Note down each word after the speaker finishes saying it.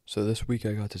So this week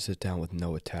I got to sit down with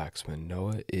Noah Taxman.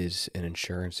 Noah is an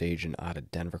insurance agent out of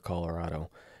Denver, Colorado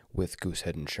with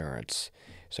Goosehead Insurance.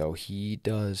 So he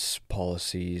does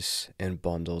policies and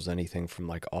bundles, anything from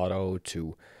like auto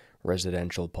to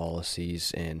residential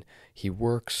policies, and he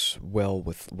works well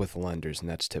with lenders, and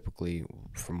that's typically,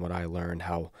 from what I learned,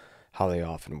 how they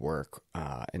often work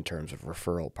in terms of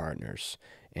referral partners.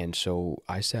 And so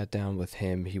I sat down with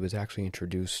him. He was actually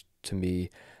introduced to me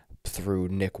through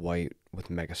Nick White with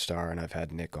Megastar, and I've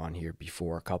had Nick on here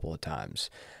before a couple of times.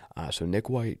 So Nick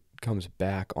White comes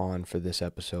back on for this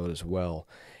episode as well,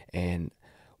 and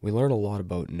we learn a lot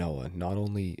about Noah, not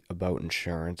only about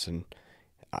insurance, and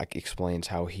explains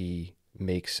how he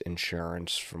makes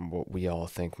insurance from what we all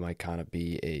think might kind of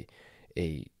be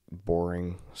a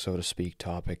boring, so to speak,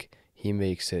 topic. He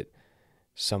makes it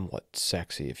somewhat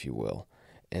sexy, if you will.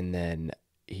 And then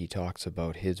he talks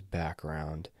about his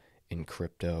background in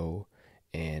crypto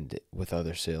and with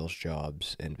other sales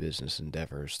jobs and business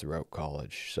endeavors throughout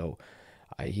college. So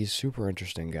he's a super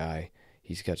interesting guy.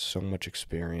 He's got so much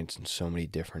experience in so many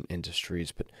different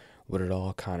industries, but what it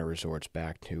all kind of resorts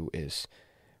back to is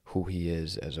who he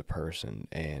is as a person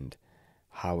and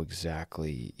how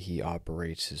exactly he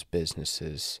operates his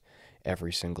businesses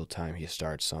every single time he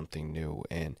starts something new.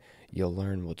 And you'll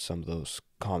learn what some of those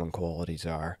common qualities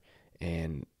are.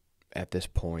 And at this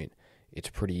point, it's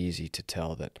pretty easy to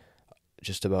tell that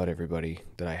just about everybody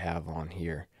that I have on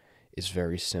here is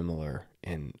very similar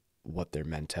in what their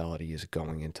mentality is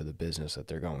going into the business that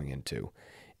they're going into.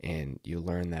 And you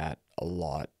learn that a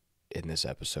lot in this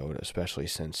episode, especially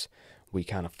since we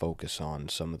kind of focus on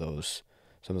some of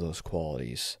those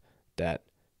qualities that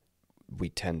we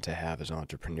tend to have as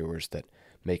entrepreneurs that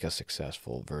make us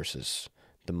successful versus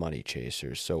the money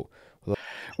chasers. So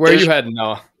where are you heading,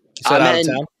 Noah? You said out of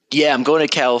town? Yeah, I'm going to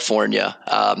California.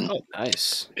 Oh,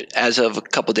 nice. As of a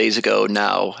couple of days ago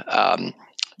now,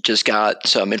 just got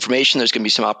some information. There's going to be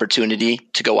some opportunity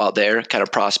to go out there, kind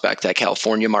of prospect that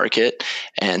California market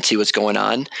and see what's going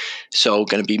on. So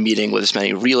going to be meeting with as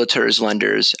many realtors,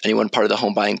 lenders, anyone part of the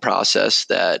home buying process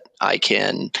that I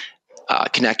can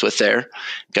connect with there.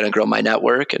 Going to grow my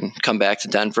network and come back to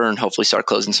Denver and hopefully start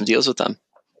closing some deals with them.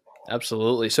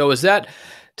 Absolutely. So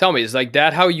tell me, is like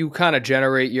that how you kind of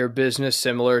generate your business,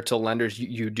 similar to lenders?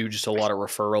 You do just a lot of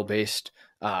referral based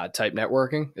type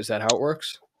networking. Is that how it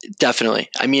works? Definitely.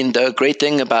 I mean, the great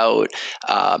thing about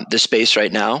the space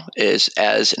right now is,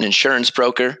 as an insurance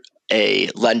broker, a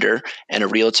lender, and a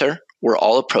realtor, we're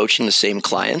all approaching the same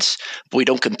clients, but we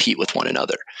don't compete with one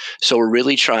another. So we're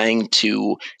really trying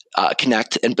to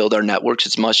connect and build our networks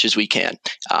as much as we can.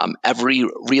 Every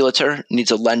realtor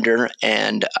needs a lender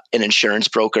and an insurance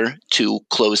broker to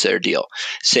close their deal.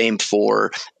 Same for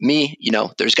me.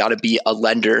 There's got to be a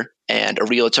lender and a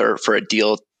realtor for a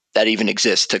deal that even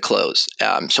exists to close.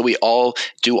 So we all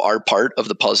do our part of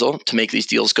the puzzle to make these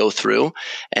deals go through.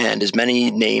 And as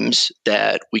many names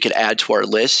that we could add to our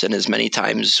list, and as many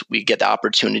times we get the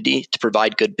opportunity to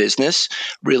provide good business,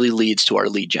 really leads to our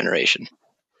lead generation.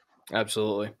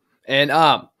 Absolutely. And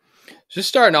just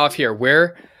starting off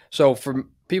here, so for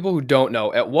people who don't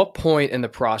know, at what point in the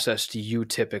process do you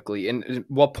typically, and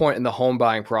what point in the home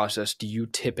buying process do you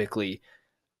typically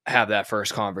have that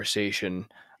first conversation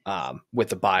with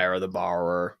the buyer or the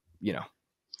borrower,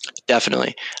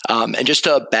 Definitely. And just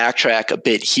to backtrack a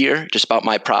bit here, just about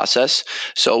my process.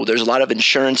 So there's a lot of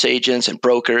insurance agents and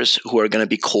brokers who are going to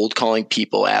be cold calling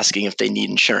people asking if they need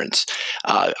insurance.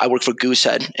 I work for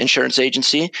Goosehead Insurance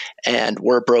Agency, and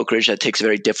we're a brokerage that takes a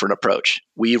very different approach.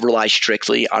 We rely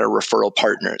strictly on our referral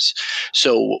partners.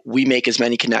 So we make as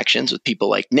many connections with people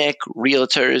like Nick,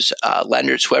 realtors,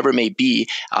 lenders, whoever it may be,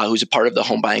 who's a part of the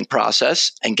home buying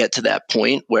process, and get to that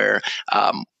point where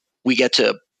we get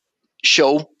to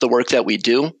show the work that we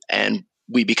do, and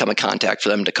we become a contact for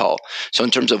them to call. So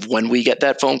in terms of when we get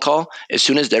that phone call, as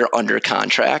soon as they're under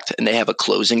contract and they have a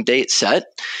closing date set,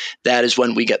 that is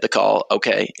when we get the call.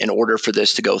 Okay, in order for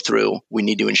this to go through, we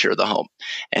need to insure the home.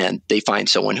 And they find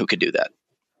someone who could do that.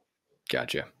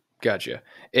 Gotcha.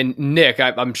 And Nick,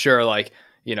 I'm sure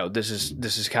this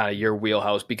is kind of your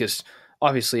wheelhouse, because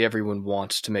obviously everyone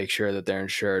wants to make sure that they're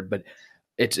insured, but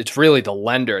it's really the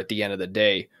lender at the end of the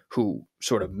day who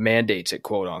sort of mandates it,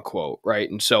 quote unquote, right?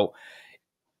 And so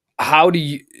how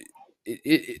does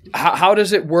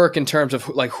it work in terms of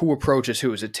like who approaches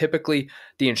who? Is it typically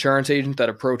the insurance agent that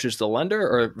approaches the lender,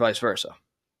 or vice versa?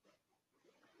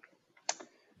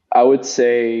 I would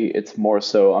say it's more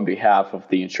so on behalf of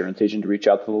the insurance agent to reach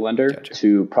out to the lender. Gotcha.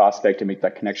 To prospect and make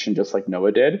that connection, just like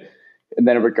Noah did. And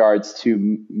then in regards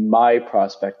to my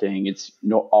prospecting, it's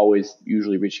always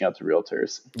usually reaching out to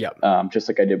realtors. Yeah. Just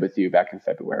like I did with you back in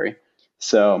February.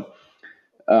 So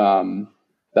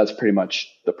That's pretty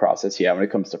much the process, yeah, when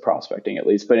it comes to prospecting at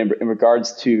least. But in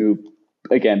regards to,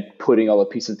 again, putting all the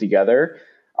pieces together,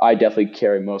 I definitely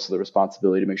carry most of the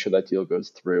responsibility to make sure that deal goes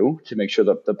through, to make sure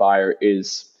that the buyer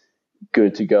is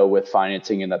good to go with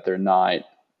financing and that they're not,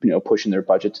 pushing their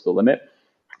budget to the limit.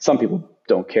 Some people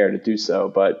don't care to do so,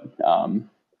 but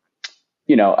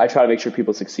I try to make sure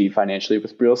people succeed financially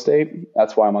with real estate.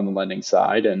 That's why I'm on the lending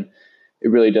side, and it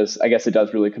really does. I guess it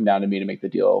does really come down to me to make the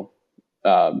deal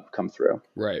come through.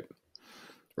 Right.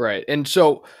 Right. And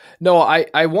so, Noah,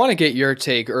 I want to get your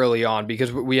take early on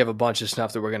because we have a bunch of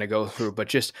stuff that we're going to go through,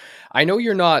 but I know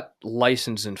you're not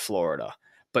licensed in Florida,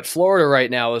 but Florida right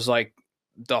now is like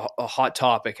a hot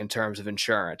topic in terms of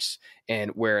insurance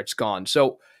and where it's gone.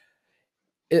 So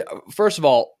first of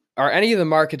all, are any of the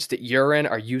markets that you're in,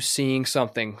 are you seeing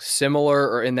something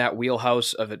similar or in that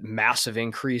wheelhouse of a massive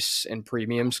increase in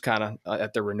premiums kind of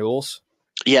at the renewals?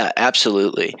 Yeah,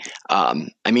 absolutely.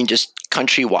 Just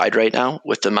countrywide right now,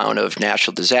 with the amount of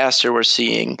natural disaster we're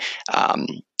seeing,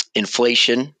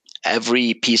 inflation,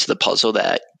 every piece of the puzzle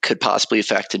that could possibly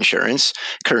affect insurance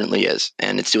currently is,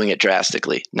 and it's doing it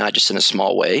drastically, not just in a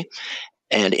small way.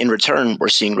 And in return, we're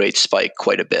seeing rates spike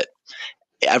quite a bit.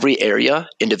 Every area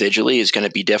individually is going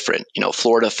to be different.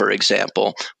 Florida, for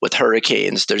example, with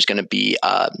hurricanes, there's going to be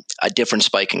a different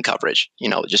spike in coverage.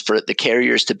 Just for the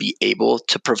carriers to be able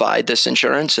to provide this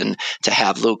insurance and to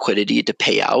have liquidity to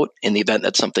pay out in the event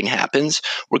that something happens,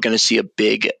 we're going to see a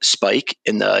big spike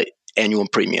in the annual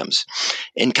premiums.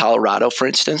 In Colorado, for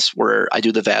instance, where I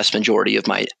do the vast majority of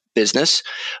my business,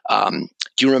 do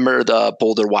you remember the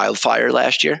Boulder wildfire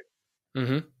last year?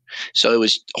 Mm-hmm. So it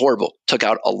was horrible. Took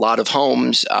out a lot of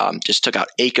homes, just took out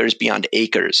acres beyond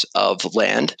acres of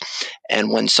land. And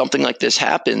when something like this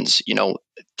happens,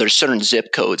 there's certain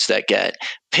zip codes that get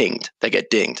pinged, that get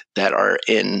dinged, that are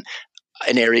in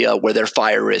an area where their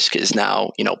fire risk is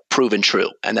now, proven true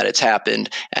and that it's happened.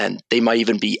 And they might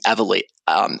even be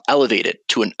elevated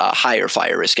to a higher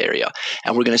fire risk area.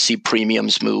 And we're going to see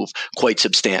premiums move quite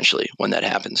substantially when that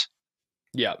happens.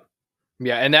 Yeah.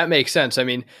 Yeah. And that makes sense. I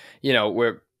mean,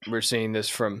 we're seeing this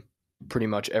from pretty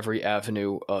much every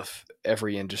avenue of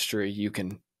every industry you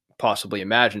can possibly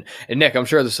imagine. And Nick, I'm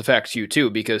sure this affects you too,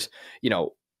 because,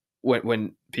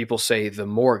 when people say the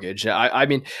mortgage,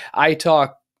 I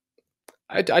talk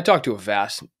to a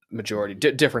vast majority,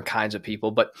 different kinds of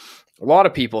people, but a lot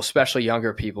of people, especially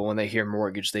younger people, when they hear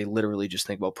mortgage, they literally just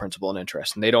think about principal and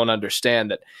interest, and they don't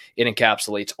understand that it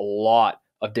encapsulates a lot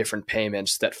of different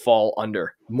payments that fall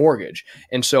under mortgage.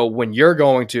 And so when you're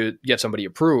going to get somebody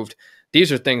approved,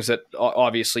 these are things that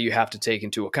obviously you have to take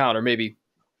into account, or maybe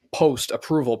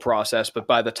post-approval process. But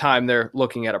by the time they're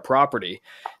looking at a property,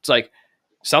 it's like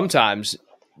sometimes,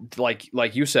 like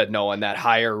you said, Noah, in that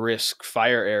higher risk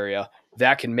fire area,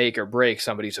 that can make or break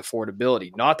somebody's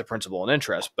affordability, not the principal and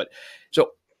interest. But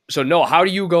so Noah, how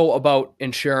do you go about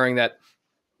ensuring that?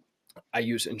 I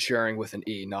use insuring with an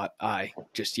E, not I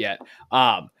just yet.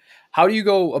 How do you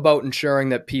go about ensuring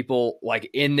that people, like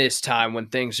in this time when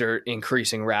things are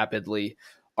increasing rapidly,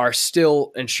 are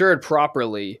still insured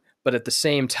properly, but at the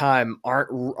same time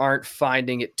aren't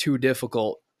finding it too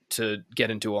difficult to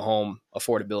get into a home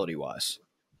affordability wise?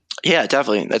 Yeah,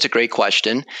 definitely. That's a great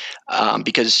question,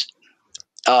 because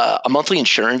a monthly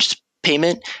insurance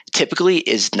payment typically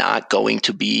is not going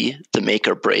to be the make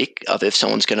or break of if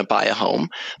someone's going to buy a home,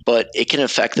 but it can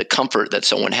affect the comfort that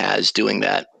someone has doing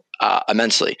that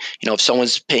immensely. If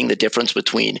someone's paying the difference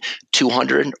between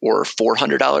 $200 or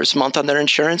 $400 a month on their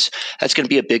insurance, that's going to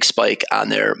be a big spike on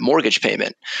their mortgage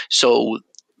payment. So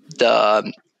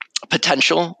the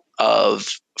potential of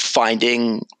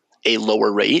finding a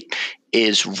lower rate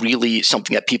is really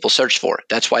something that people search for.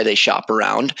 That's why they shop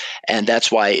around. And that's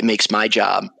why it makes my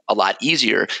job a lot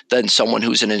easier than someone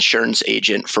who's an insurance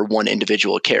agent for one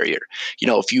individual carrier.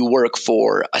 If you work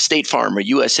for a State Farm or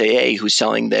USAA who's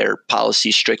selling their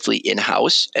policy strictly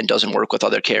in-house and doesn't work with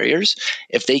other carriers,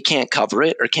 if they can't cover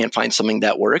it or can't find something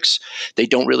that works, they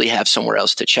don't really have somewhere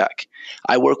else to check.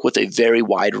 I work with a very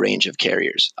wide range of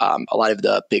carriers, a lot of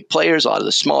the big players, a lot of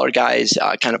the smaller guys,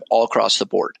 kind of all across the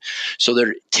board. So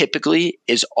there typically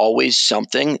is always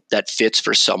something that fits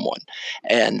for someone.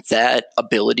 And that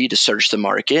ability to search the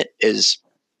market is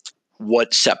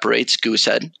what separates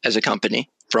Goosehead as a company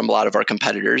from a lot of our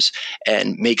competitors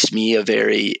and makes me a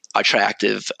very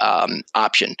attractive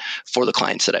option for the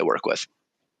clients that I work with.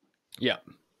 Yeah.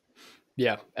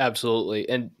 Yeah, absolutely.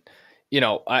 And,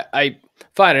 I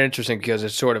find it interesting because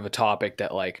it's sort of a topic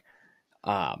that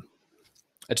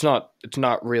it's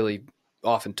not really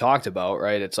often talked about,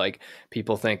 right? It's like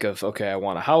people think of, okay, I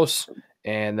want a house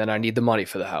and then I need the money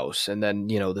for the house. And then,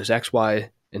 there's X,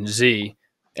 Y, and Z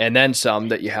and then some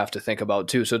that you have to think about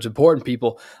too. So it's important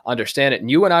people understand it. And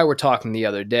you and I were talking the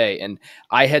other day, and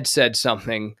I had said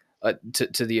something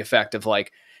to the effect of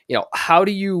like, how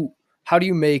do you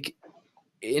make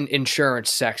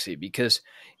insurance sexy? Because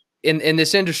in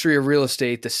this industry of real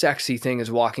estate, the sexy thing is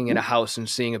walking in a house and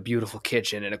seeing a beautiful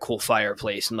kitchen and a cool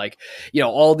fireplace and like,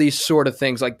 all these sort of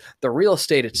things. Like the real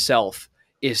estate itself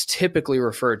is typically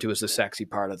referred to as the sexy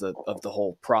part of the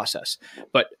whole process.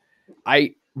 But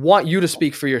I want you to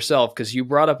speak for yourself because you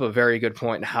brought up a very good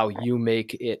point in how you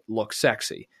make it look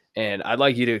sexy. And I'd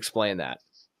like you to explain that.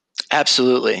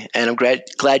 Absolutely. And I'm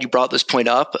glad you brought this point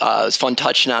up. It was fun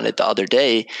touching on it the other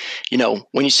day.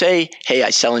 When you say, hey, I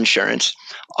sell insurance,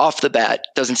 off the bat,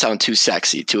 doesn't sound too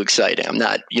sexy, too exciting. I'm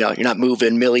not, you're not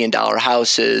moving $1 million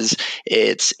houses.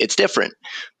 It's different.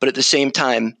 But at the same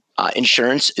time,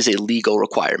 insurance is a legal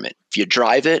requirement. If you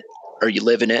drive it or you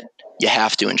live in it, you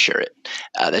have to insure it.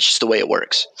 That's just the way it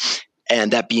works.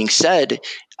 And that being said,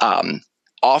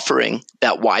 offering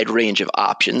that wide range of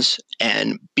options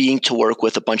and being to work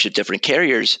with a bunch of different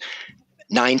carriers,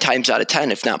 9 times out of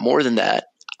 10, if not more than that,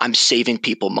 I'm saving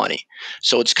people money.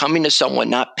 So it's coming to someone,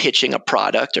 not pitching a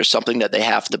product or something that they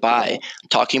have to buy. I'm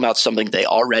talking about something they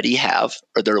already have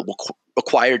or they're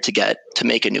required to get to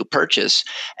make a new purchase,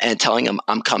 and telling them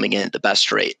I'm coming in at the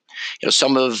best rate.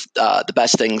 Some of the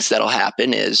best things that'll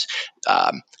happen is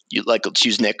let's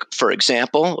use Nick, for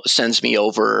example, sends me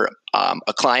over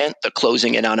a client, they're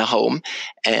closing in on a home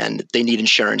and they need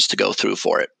insurance to go through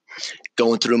for it.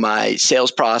 Going through my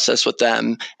sales process with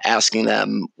them, asking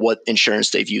them what insurance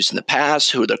they've used in the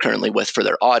past, who they're currently with for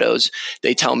their autos.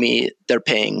 They tell me they're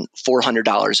paying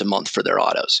 $400 a month for their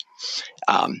autos.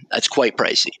 That's quite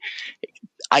pricey.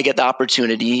 I get the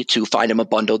opportunity to find them a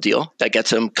bundle deal that gets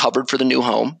them covered for the new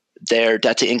home. Their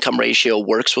debt to income ratio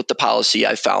works with the policy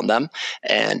I found them.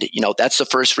 And, that's the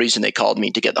first reason they called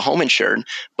me, to get the home insured.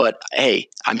 But hey,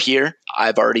 I'm here.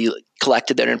 I've already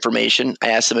collected their information. I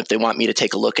asked them if they want me to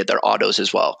take a look at their autos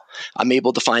as well. I'm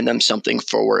able to find them something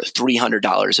for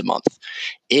 $300 a month.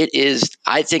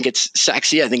 I think it's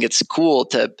sexy. I think it's cool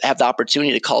to have the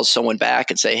opportunity to call someone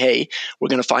back and say, hey, we're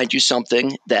going to find you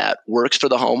something that works for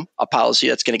the home, a policy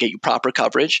that's going to get you proper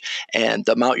coverage, and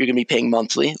the amount you're going to be paying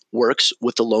monthly works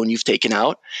with the loan you've taken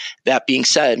out. That being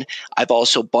said, I've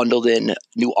also bundled in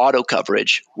new auto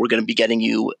coverage. We're going to be getting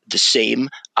you the same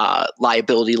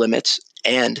liability limits,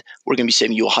 and we're going to be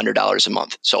saving you $100 a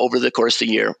month. So over the course of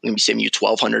the year, we're going to be saving you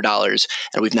 $1,200,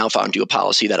 and we've now found you a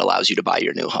policy that allows you to buy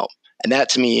your new home. And that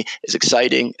to me is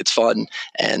exciting. It's fun.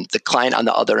 And the client on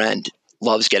the other end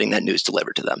loves getting that news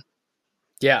delivered to them.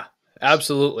 Yeah,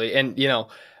 absolutely. And,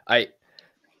 I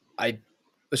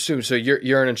assume, so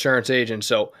you're an insurance agent.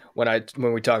 So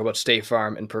when we talk about State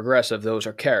Farm and Progressive, those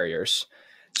are carriers.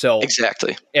 So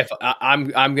exactly, if I'm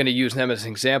going to use them as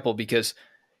an example, because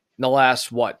in the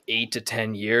last, 8 to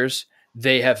 10 years,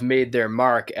 they have made their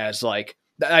mark as like,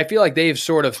 I feel like they've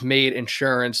sort of made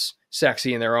insurance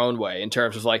sexy in their own way, in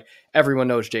terms of like, everyone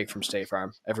knows Jake from State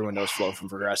Farm, everyone knows Flo from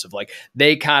Progressive. Like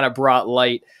they kind of brought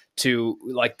light to,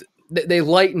 like, they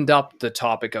lightened up the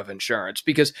topic of insurance,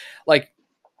 because like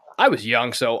I was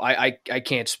young, so I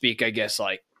can't speak, I guess,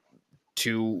 like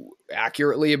too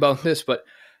accurately about this, but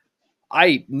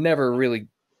I never really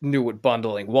knew what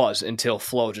bundling was until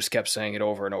Flo just kept saying it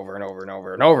over and over and over and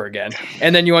over and over again.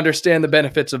 And then you understand the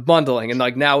benefits of bundling. And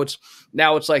like now it's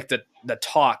like the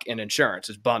talk in insurance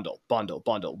is bundle.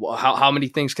 Well, how many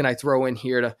things can I throw in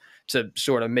here to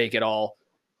sort of make it all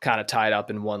kind of tied up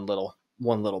in one little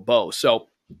bow? So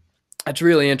that's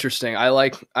really interesting. I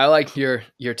like your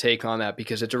take on that,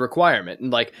 because it's a requirement,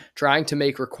 and like trying to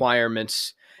make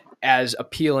requirements as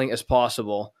appealing as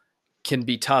possible can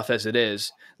be tough as it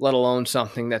is, let alone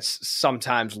something that's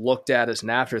sometimes looked at as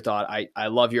an afterthought. I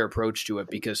love your approach to it,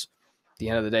 because at the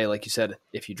end of the day, like you said,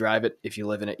 if you drive it, if you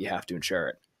live in it, you have to insure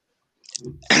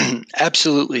it.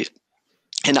 Absolutely.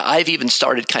 And I've even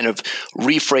started kind of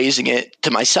rephrasing it to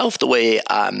myself the way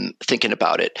I'm thinking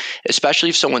about it, especially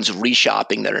if someone's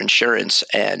reshopping their insurance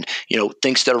and,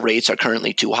 thinks their rates are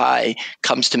currently too high,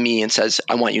 comes to me and says,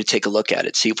 I want you to take a look at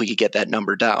it, see if we could get that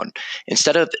number down.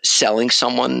 Instead of selling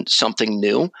someone something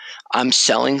new, I'm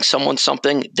selling someone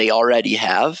something they already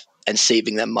have and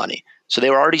saving them money. So they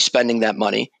were already spending that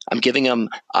money. I'm giving them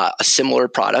a similar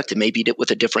product, and maybe with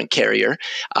a different carrier.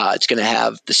 It's going to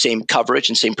have the same coverage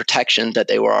and same protection that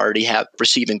they were already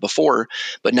receiving before,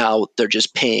 but now they're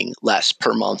just paying less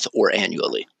per month or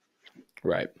annually.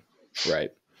 Right.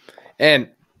 And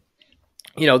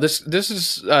this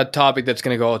is a topic that's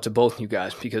going to go out to both you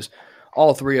guys, because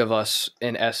all three of us,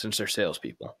 in essence, are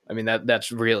salespeople. I mean, that's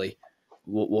really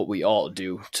what we all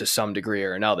do to some degree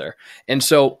or another. And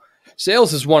so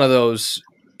sales is one of those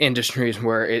industries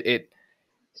where it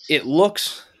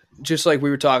looks just like we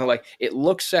were talking, like it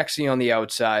looks sexy on the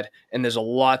outside, and there's a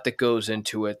lot that goes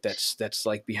into it that's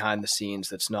like behind the scenes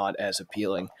that's not as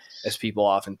appealing as people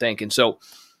often think. And so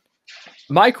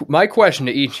my question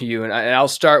to each of you, and I'll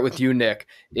start with you, Nick,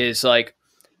 is like,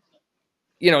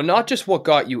 not just what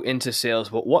got you into sales,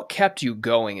 but what kept you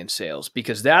going in sales,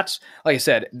 because that's, like I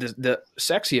said, the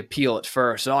sexy appeal at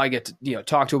first. So I get to,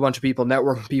 talk to a bunch of people,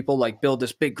 network with people, like build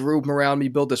this big group around me,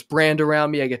 build this brand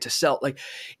around me. I get to sell, like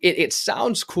it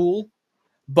sounds cool,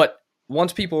 but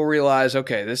once people realize,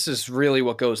 okay, this is really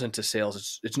what goes into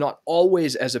sales, it's not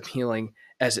always as appealing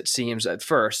as it seems at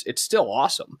first. It's still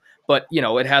awesome, but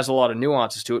it has a lot of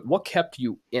nuances to it. What kept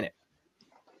you in it?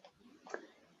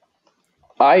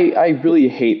 I really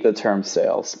hate the term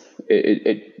sales.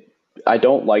 I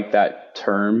don't like that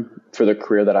term for the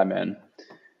career that I'm in.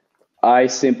 I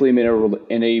simply am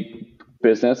in a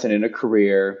business and in a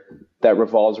career that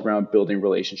revolves around building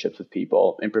relationships with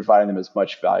people and providing them as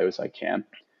much value as I can.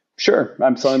 Sure,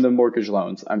 I'm selling them mortgage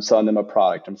loans. I'm selling them a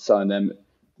product. I'm selling them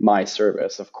my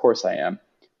service. Of course I am.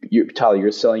 Tyler,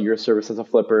 you're selling your service as a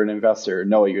flipper and investor.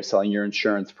 Noah, you're selling your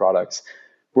insurance products.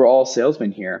 We're all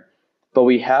salesmen here. But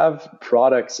we have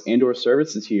products and or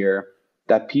services here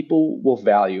that people will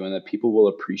value and that people will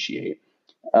appreciate.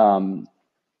 And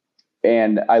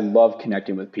I love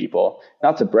connecting with people.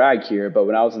 Not to brag here, but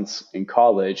when I was in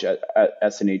college at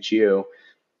SNHU,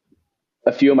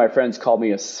 a few of my friends called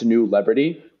me a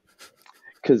snoo-lebrity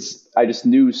because I just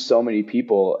knew so many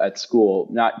people at school,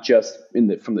 not just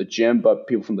from the gym, but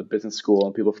people from the business school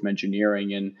and people from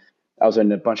engineering. And I was in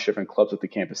a bunch of different clubs at the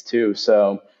campus too.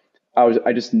 So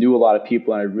I just knew a lot of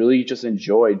people, and I really just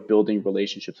enjoyed building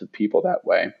relationships with people that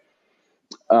way.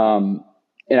 And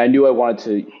I knew I wanted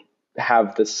to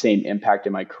have the same impact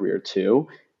in my career too.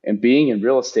 And being in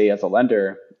real estate as a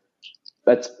lender,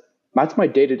 that's my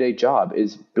day-to-day job,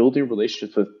 is building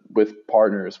relationships with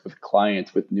partners, with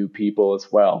clients, with new people as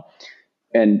well.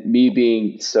 And me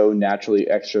being so naturally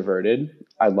extroverted,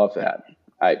 I love that.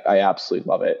 I absolutely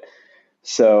love it.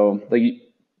 So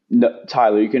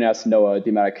Tyler, you can ask Noah the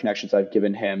amount of connections I've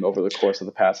given him over the course of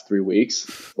the past 3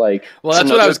 weeks. Well,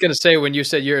 that's what I was going to say when you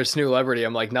said you're a snoo-lebrity.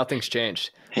 I'm like, nothing's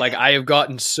changed. Like, I have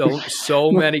gotten so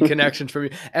many connections from you.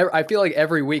 I feel like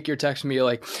every week you're texting me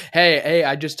like, hey,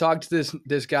 I just talked to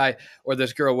this guy or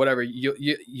this girl, whatever.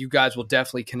 You guys will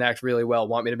definitely connect really well.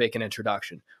 Want me to make an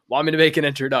introduction?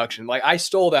 Like, I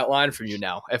stole that line from you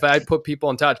now. If I put people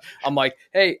in touch, I'm like,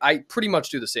 hey, I pretty much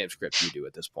do the same script you do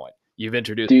at this point. You've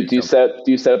introduced me. Do you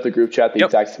set up the group chat the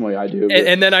exact same way I do?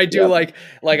 And then I do like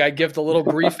I give the little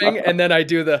briefing, and then I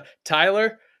do the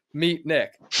Tyler, meet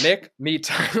Nick, meet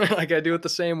Tyler. Like, I do it the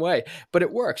same way, but it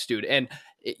works, dude. And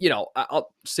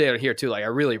I'll say it here too. Like, I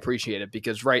really appreciate it,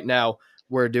 because right now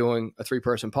we're doing a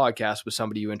 3-person podcast with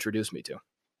somebody you introduced me to.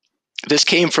 This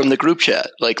came from the group chat.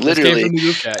 Like, literally,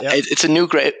 chat, yeah. It's a new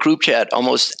group chat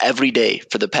almost every day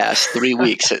for the past 3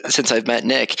 weeks since I've met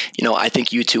Nick. I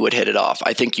think you two would hit it off.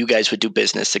 I think you guys would do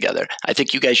business together. I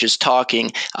think you guys just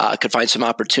talking could find some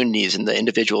opportunities in the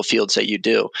individual fields that you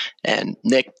do. And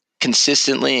Nick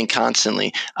consistently and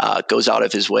constantly goes out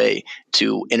of his way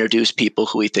to introduce people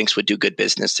who he thinks would do good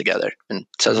business together. And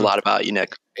says a lot about you,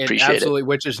 Nick. Appreciate absolutely, it.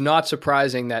 Which is not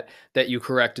surprising that you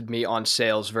corrected me on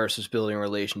sales versus building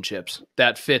relationships.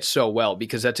 That fits so well,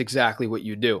 because that's exactly what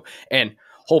you do. And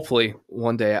hopefully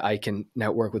one day I can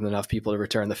network with enough people to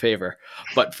return the favor.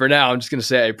 But for now, I'm just going to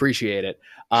say I appreciate it.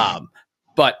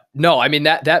 But no, I mean,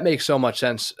 that makes so much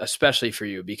sense, especially for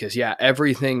you, because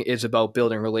everything is about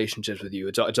building relationships with you.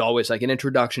 It's always like an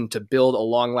introduction to build a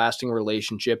long-lasting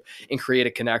relationship and create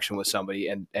a connection with somebody.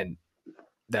 And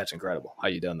that's incredible how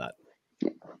you done that.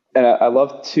 And I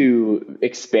love to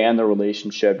expand the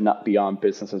relationship, not beyond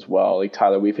business as well. Like,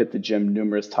 Tyler, we've hit the gym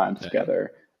numerous times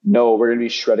together. No, we're going to be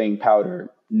shredding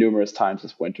powder numerous times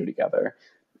this winter together.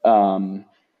 I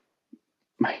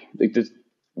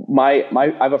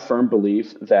have a firm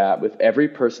belief that with every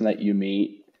person that you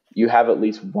meet, you have at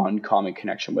least one common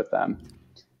connection with them,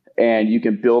 and you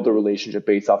can build a relationship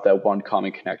based off that one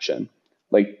common connection.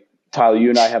 Like, Tyler, you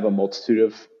and I have a multitude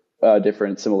of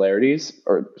different similarities,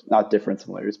 or not different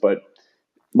similarities, but a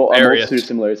multitude of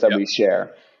similarities that we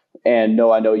share. And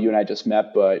no, I know you and I just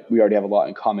met, but we already have a lot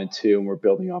in common too, and we're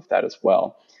building off that as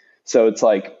well. So it's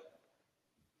like,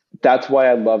 that's why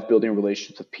I love building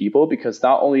relationships with people, because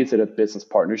not only is it a business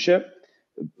partnership,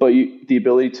 but the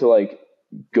ability to like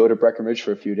go to Breckenridge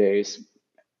for a few days,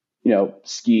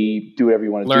 ski, do whatever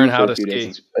you want to do for a few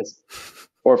days.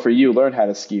 Or for you, learn how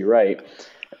to ski, right?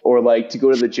 Or like to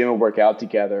go to the gym and work out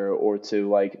together, or to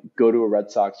like go to a Red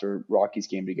Sox or Rockies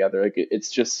game together. Like, it's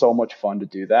just so much fun to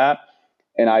do that.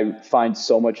 And I find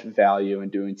so much value in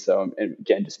doing so. And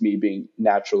again, just me being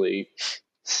naturally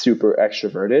super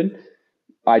extroverted,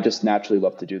 I just naturally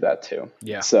love to do that too.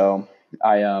 Yeah. So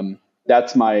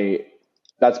that's my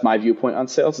viewpoint on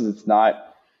sales. Is it's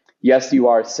not, yes, you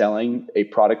are selling a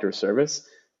product or service,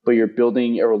 but you're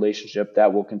building a relationship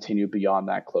that will continue beyond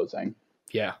that closing.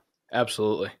 Yeah,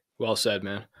 absolutely. Well said,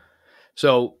 man.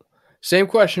 So same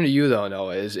question to you though,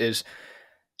 Noah, is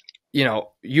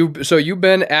you've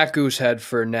been at Goosehead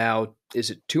for now, is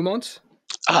it 2 months?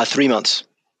 3 months.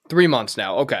 3 months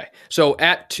now. Okay. So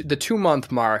at the 2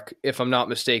 month mark, if I'm not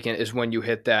mistaken, is when you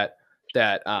hit that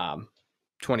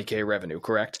 20K revenue,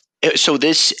 correct? So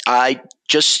I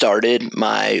just started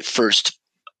my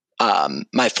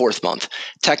my 4th month.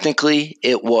 Technically,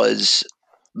 it was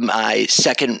my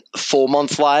 2nd full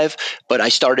month live, but I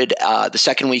started the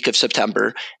 2nd week of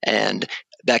September, and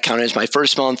that counted as my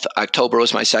 1st month. October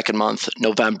was my 2nd month.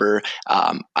 November,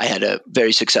 I had a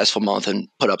very successful month and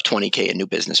put up 20K in new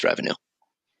business revenue.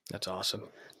 That's awesome.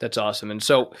 That's awesome. And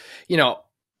so,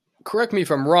 correct me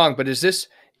if I'm wrong, but is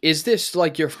this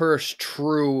like your first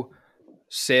true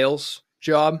sales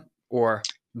job or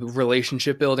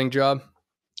relationship building job?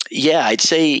 Yeah, I'd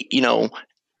say,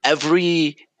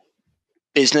 every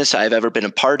business I've ever been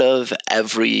a part of,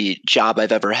 every job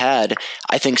I've ever had,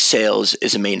 I think sales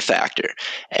is a main factor.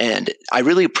 And I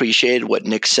really appreciated what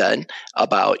Nick said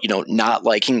about, not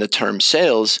liking the term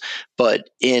sales, but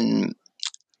in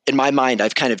my mind,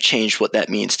 I've kind of changed what that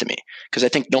means to me, because I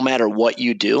think no matter what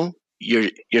you do,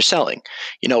 you're selling.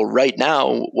 Right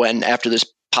now, when after this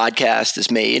podcast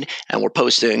is made and we're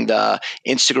posting the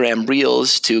Instagram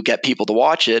reels to get people to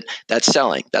watch it, that's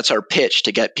selling. That's our pitch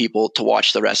to get people to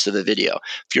watch the rest of the video.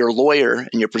 If you're a lawyer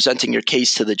and you're presenting your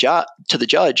case to the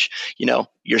judge,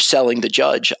 you're selling the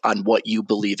judge on what you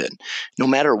believe in. No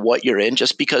matter what you're in,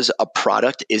 just because a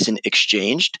product isn't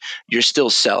exchanged, you're still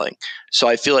selling. So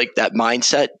I feel like that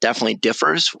mindset definitely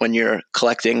differs when you're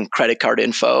collecting credit card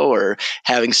info or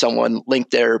having someone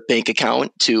link their bank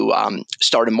account to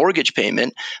start a mortgage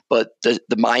payment. But the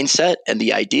mindset and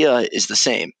the idea is the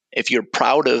same. If you're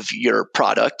proud of your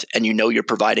product and you're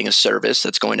providing a service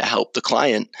that's going to help the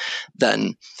client,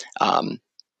 then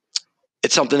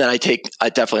it's something that I take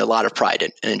definitely a lot of pride in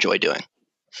and enjoy doing.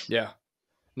 Yeah.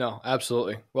 No,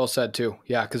 absolutely. Well said too.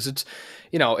 Yeah, because it's,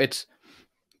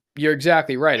 you're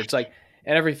exactly right. It's like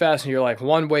in every facet of your life,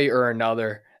 one way or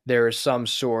another, there is some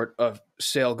sort of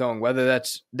sale going, whether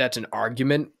that's an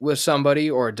argument with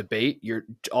somebody or a debate.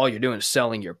 All you're doing is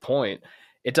selling your point.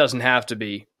 It doesn't have to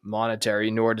be monetary,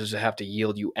 nor does it have to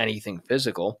yield you anything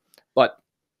physical. But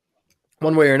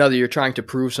one way or another, you're trying to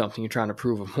prove something. You're trying to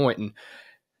prove a point. And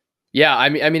yeah, I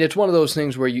mean, it's one of those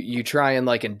things where you try and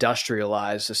like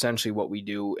industrialize essentially what we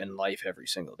do in life every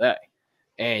single day.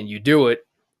 And you do it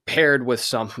paired with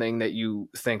something that you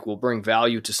think will bring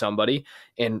value to somebody.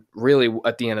 And really,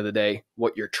 at the end of the day,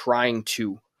 what you're trying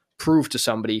to prove to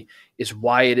somebody is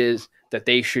why it is that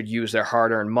they should use their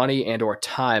hard-earned money and or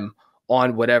time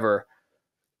on whatever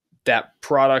that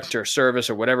product or service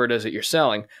or whatever it is that you're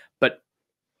selling. But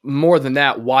more than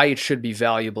that, why it should be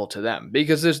valuable to them.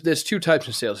 Because there's two types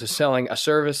of sales. There's selling a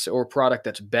service or product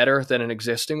that's better than an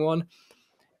existing one.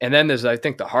 And then there's, I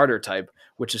think, the harder type,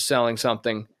 which is selling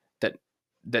something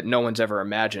that no one's ever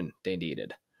imagined they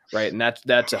needed, right? And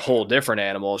that's a whole different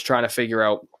animal, is trying to figure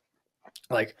out,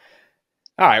 like,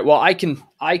 all right, well, I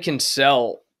can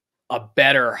sell a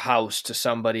better house to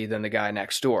somebody than the guy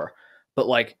next door. But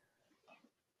like,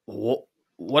 what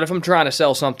if I'm trying to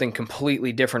sell something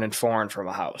completely different and foreign from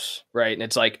a house, right? And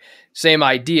it's like, same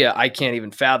idea. I can't even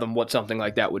fathom what something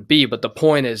like that would be. But the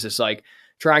point is, it's like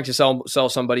trying to sell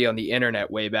somebody on the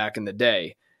internet way back in the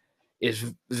day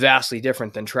is vastly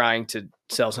different than trying to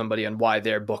sell somebody on why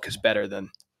their book is better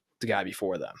than the guy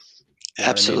before them. You know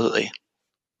Absolutely.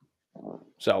 I mean?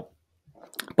 So,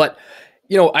 but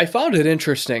I found it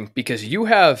interesting because you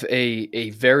have a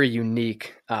very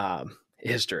unique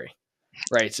history,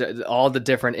 right? So all the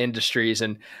different industries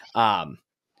and,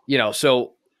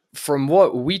 so from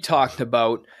what we talked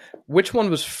about, which one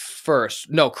was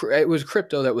first? No, it was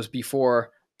crypto that was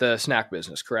before the snack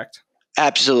business, correct?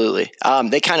 Absolutely.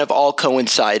 They kind of all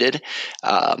coincided.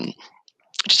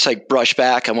 Just like brush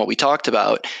back on what we talked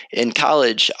about. In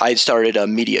college, I started a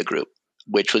media group,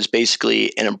 which was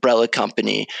basically an umbrella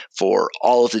company for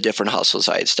all of the different hustles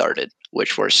I had started.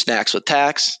 which were snacks with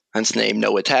tax, hence the name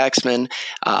Noah Taxman,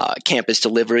 campus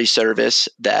delivery service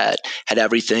that had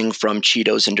everything from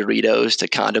Cheetos and Doritos to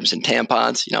condoms and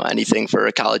tampons, anything for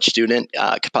a college student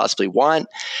could possibly want,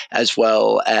 as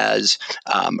well as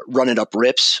Running Up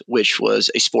Rips, which was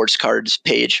a sports cards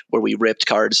page where we ripped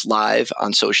cards live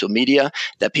on social media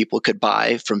that people could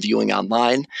buy from viewing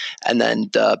online. And then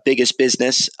the biggest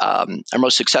business, our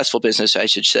most successful business, I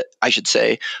should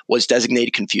say, was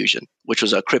Designated Confusion, which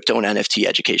was a crypto and NFT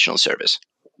educational service.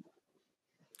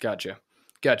 Gotcha.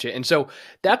 And so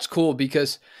that's cool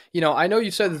because, I know you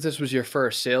said that this was your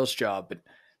first sales job,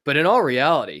 but in all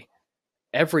reality,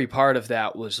 every part of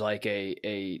that was like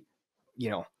a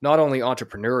not only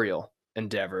entrepreneurial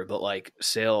endeavor, but like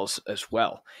sales as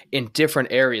well in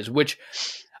different areas, which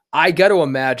I got to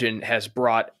imagine has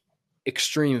brought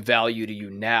extreme value to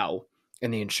you now in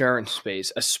the insurance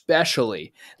space,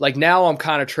 especially like now I'm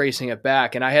kind of tracing it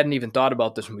back, and I hadn't even thought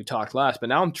about this when we talked last, but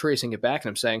now I'm tracing it back and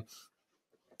I'm saying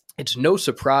it's no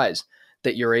surprise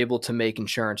that you're able to make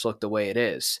insurance look the way it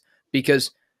is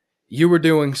because you were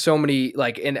doing so many,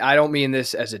 like, and I don't mean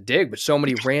this as a dig, but so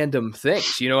many random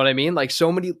things, you know what I mean? Like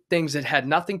so many things that had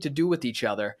nothing to do with each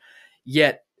other,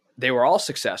 yet they were all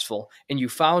successful and you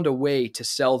found a way to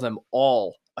sell them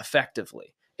all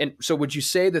effectively. And so would you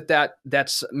say that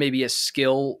that's maybe a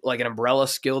skill, like an umbrella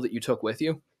skill that you took with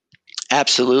you?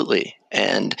 Absolutely.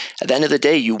 And at the end of the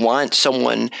day, you want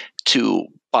someone to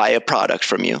buy a product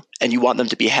from you and you want them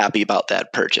to be happy about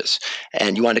that purchase.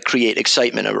 And you want to create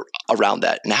excitement around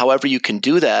that. And however you can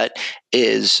do that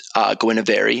is going to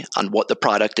vary on what the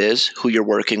product is, who you're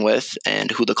working with, and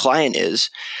who the client is.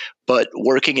 But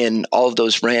working in all of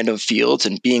those random fields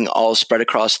and being all spread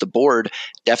across the board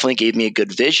definitely gave me a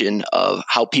good vision of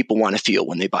how people want to feel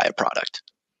when they buy a product.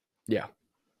 Yeah,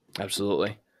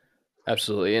 absolutely.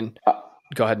 And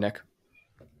go ahead, Nick.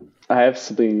 I have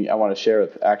something I want to share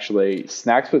with actually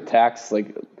snacks with tax.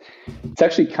 Like it's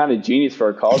actually kind of genius for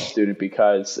a college student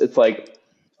because it's like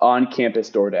on campus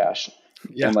DoorDash.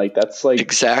 Yeah. And like, that's like,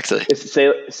 exactly.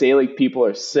 Say like people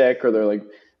are sick or they're like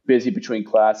busy between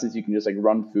classes. You can just like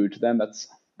run food to them. It's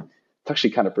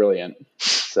actually kind of brilliant.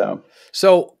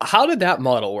 So how did that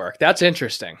model work? That's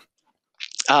interesting.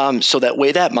 So that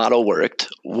way that model worked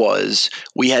was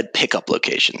we had pickup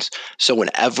locations. So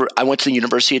whenever I went to the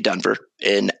University of Denver,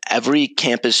 in every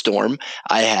campus dorm,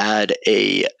 I had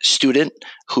a student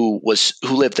who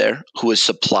lived there, who was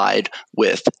supplied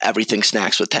with everything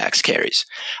snacks with tax carries.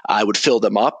 I would fill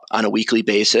them up on a weekly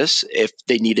basis. If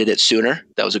they needed it sooner,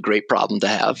 that was a great problem to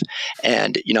have.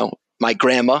 And, my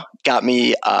grandma got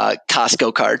me a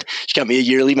Costco card. She got me a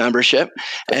yearly membership.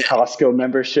 A Costco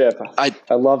membership. I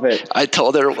love it. I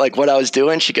told her like what I was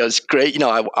doing. She goes, great.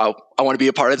 I want to be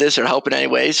a part of this or help in any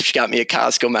ways. She got me a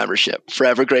Costco membership.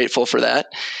 Forever grateful for that.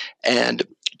 And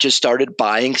just started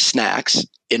buying snacks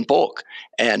in bulk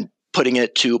and putting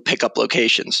it to pickup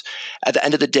locations. At the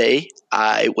end of the day,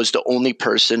 I was the only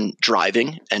person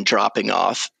driving and dropping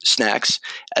off snacks.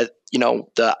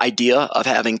 The idea of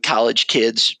having college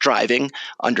kids driving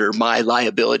under my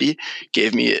liability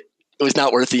it was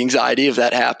not worth the anxiety of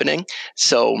that happening.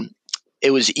 So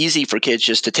it was easy for kids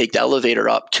just to take the elevator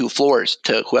up 2 floors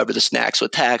to whoever the snacks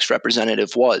with tax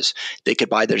representative was. They could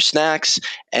buy their snacks,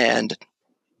 and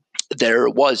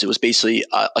it was basically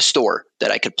a store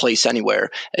that I could place anywhere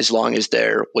as long as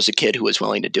there was a kid who was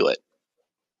willing to do it.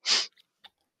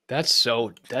 That's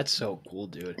so cool,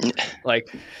 dude.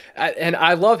 And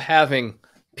I love having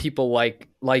people like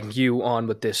you on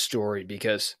with this story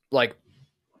because and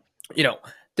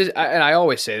I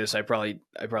always say this, I probably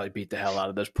beat the hell out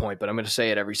of this point, but I'm going to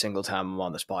say it every single time I'm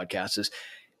on this podcast is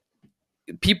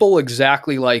people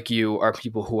exactly like you are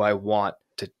people who I want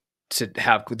to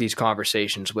have these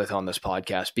conversations with on this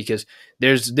podcast because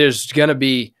there's going to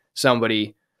be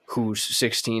somebody who's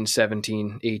 16,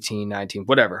 17, 18, 19,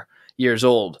 whatever years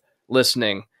old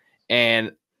listening.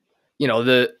 And,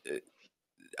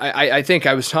 I think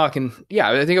I was talking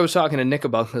to Nick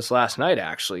about this last night,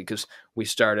 actually, because we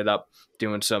started up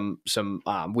doing some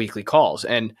weekly calls.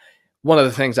 And one of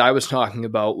the things I was talking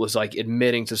about was like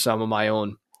admitting to some of my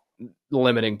own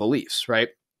limiting beliefs, right?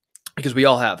 Because we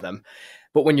all have them.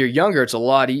 But when you're younger, it's a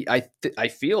lot. I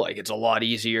feel like it's a lot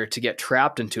easier to get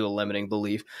trapped into a limiting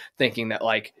belief, thinking that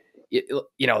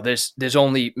there's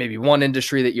only maybe one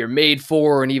industry that you're made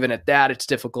for, and even at that, it's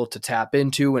difficult to tap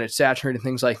into, and it's saturated,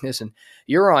 things like this. And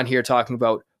you're on here talking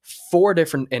about 4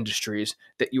 different industries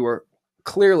that you were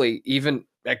clearly, even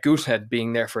at Goosehead,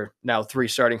 being there for now 3,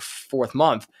 starting 4th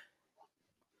month,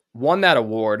 won that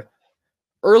award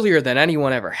earlier than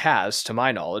anyone ever has, to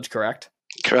my knowledge. Correct?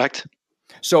 Correct.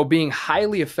 So being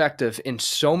highly effective in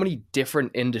so many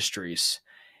different industries,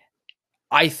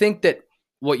 I think that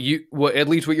what at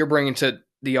least what you're bringing to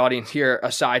the audience here,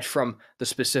 aside from the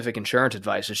specific insurance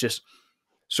advice, is just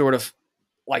sort of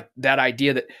like that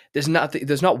idea that there's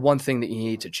not one thing that you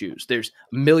need to choose. There's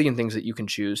a million things that you can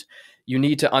choose. You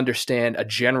need to understand a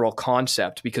general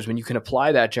concept, because when you can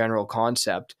apply that general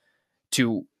concept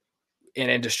to an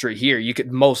industry here, you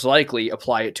could most likely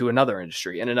apply it to another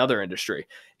industry and another industry.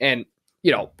 And,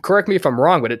 correct me if I'm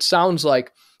wrong, but it sounds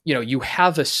like, you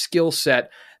have a skill set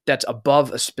that's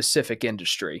above a specific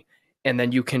industry, and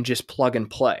then you can just plug and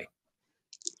play.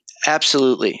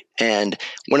 Absolutely. And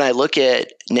when I look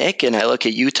at Nick and I look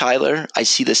at you, Tyler, I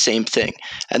see the same thing.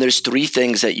 And there's three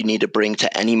things that you need to bring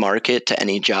to any market, to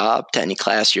any job, to any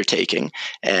class you're taking.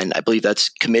 And I believe that's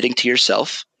committing to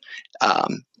yourself,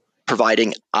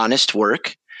 providing honest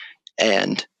work,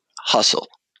 and hustle.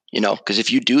 Because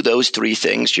if you do those three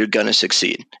things, you're going to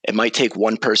succeed. It might take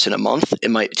one person a month, it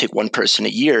might take one person a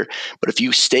year, but if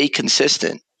you stay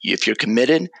consistent, if you're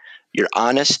committed, you're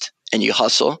honest, and you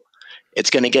hustle, it's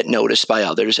going to get noticed by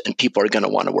others, and people are going to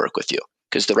want to work with you.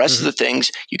 Because the rest of the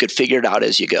things, you could figure it out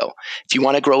as you go. If you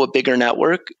want to grow a bigger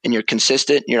network and you're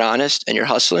consistent, you're honest, and you're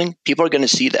hustling, people are going to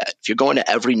see that. If you're going to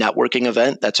every networking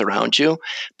event that's around you,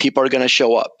 people are going to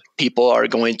show up. People are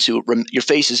going to, your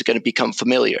face is going to become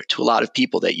familiar to a lot of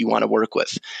people that you want to work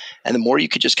with. And the more you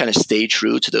could just kind of stay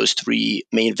true to those three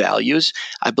main values,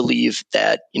 I believe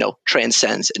that,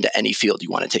 transcends into any field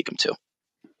you want to take them to.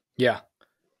 Yeah,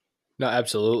 no,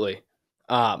 absolutely.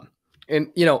 And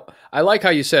I like how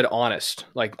you said honest,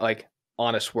 like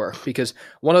honest work, because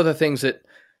one of the things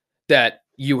that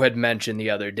you had mentioned the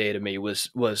other day to me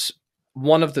was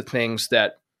one of the things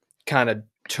that kind of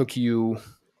took you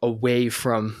away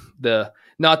from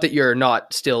not that you're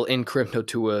not still in crypto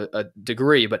to a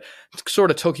degree, but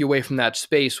sort of took you away from that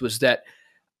space, was that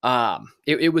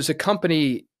it was a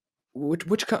company,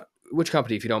 which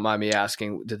company, if you don't mind me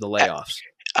asking, did the layoffs?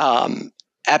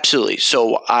 Absolutely.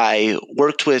 So I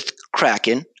worked with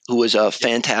Kraken, who was a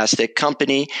fantastic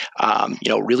company,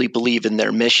 really believe in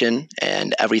their mission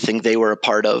and everything they were a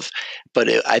part of. But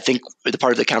I think the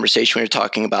part of the conversation we were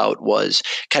talking about was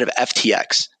kind of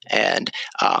FTX and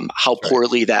how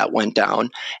poorly that went down,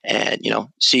 and,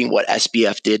 seeing what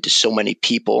SBF did to so many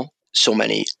people, so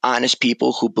many honest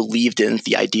people who believed in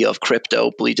the idea of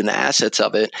crypto, believed in the assets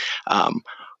of it,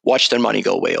 watched their money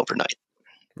go away overnight.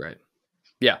 Right.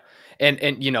 Yeah. And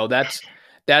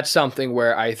that's something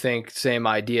where I think same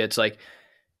idea. It's like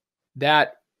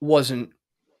that wasn't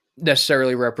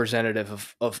necessarily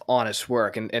representative of honest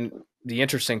work. And the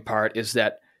interesting part is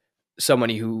that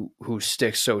somebody who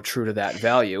sticks so true to that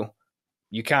value,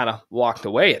 you kind of walked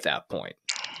away at that point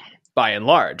by and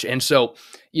large. And so,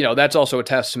 that's also a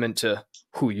testament to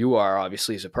who you are,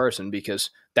 obviously, as a person, because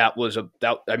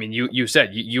you said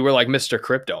you were like Mr.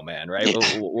 Crypto Man, right?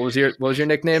 Yeah. What was your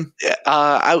nickname?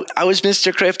 I was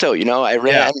Mr. Crypto. I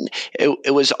ran. Yeah.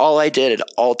 It was all I did at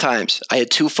all times. I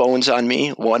had two phones on me.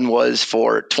 One was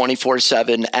for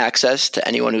 24/7 access to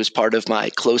anyone who's part of my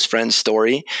close friends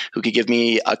story, who could give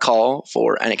me a call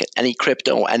for any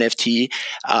crypto NFT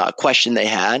question they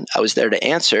had. I was there to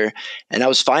answer, and I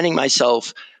was finding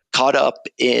myself caught up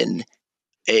in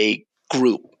a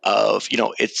group of,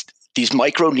 it's these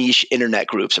micro niche internet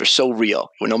groups are so real.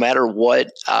 No matter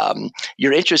what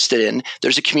you're interested in,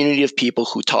 there's a community of people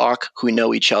who talk, who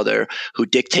know each other, who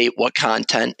dictate what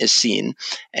content is seen.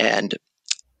 And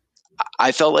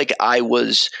I felt like I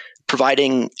was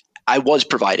providing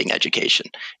education.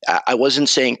 I wasn't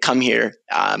saying, come here,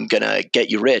 I'm going to get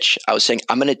you rich. I was saying,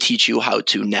 I'm going to teach you how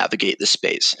to navigate the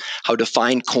space, how to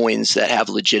find coins that have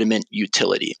legitimate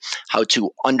utility, how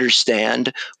to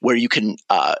understand where you can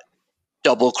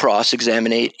double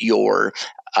cross-examine your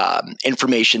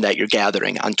information that you're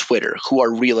gathering on Twitter, who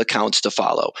are real accounts to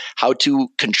follow, how to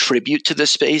contribute to the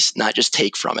space, not just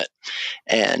take from it.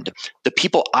 And the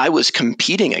people I was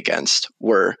competing against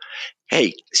were,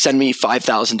 hey, send me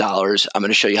 $5,000. I'm going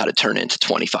to show you how to turn it into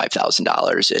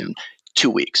 $25,000 in 2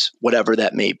 weeks, whatever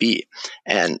that may be.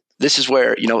 And this is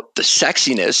where, the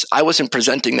sexiness, I wasn't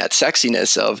presenting that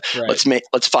sexiness of right.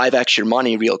 let's 5x your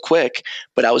money real quick,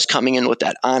 but I was coming in with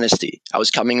that honesty. I was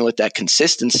coming in with that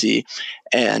consistency,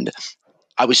 and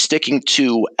I was sticking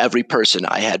to every person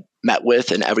I had met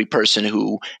with and every person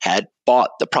who had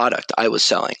bought the product I was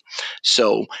selling.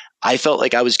 So I felt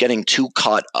like I was getting too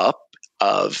caught up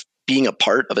of being a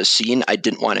part of a scene I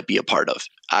didn't want to be a part of.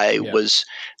 I was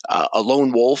a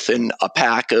lone wolf in a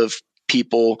pack of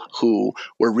people who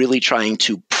were really trying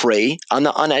to prey on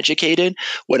the uneducated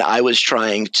when I was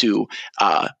trying to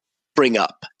bring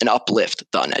up and uplift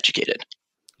the uneducated.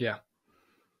 Yeah.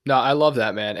 No, I love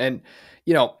that, man. And,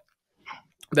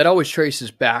 that always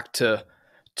traces back to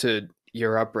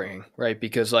your upbringing, right?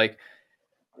 Because like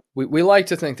we like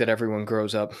to think that everyone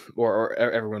grows up or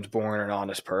everyone's born an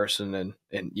honest person and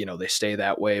they stay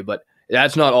that way, but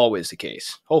that's not always the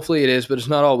case. Hopefully it is, but it's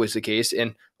not always the case.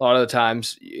 And a lot of the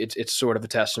times it's sort of a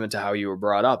testament to how you were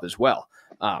brought up as well,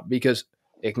 because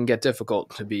it can get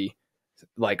difficult to be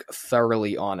like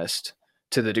thoroughly honest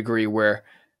to the degree where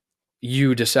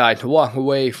you decide to walk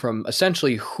away from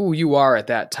essentially who you are at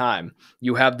that time.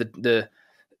 You have the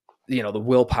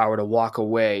willpower to walk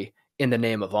away in the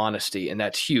name of honesty, and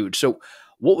that's huge. So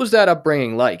what was that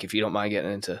upbringing like, if you don't mind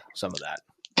getting into some of that?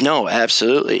 No,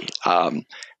 absolutely.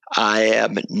 I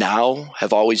am now,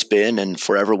 have always been, and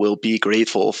forever will be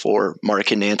grateful for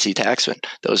Mark and Nancy Taxman.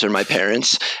 Those are my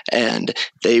parents, and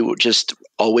they just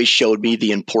always showed me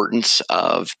the importance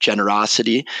of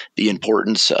generosity, the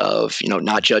importance of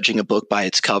not judging a book by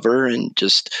its cover, and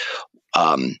just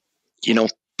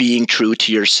being true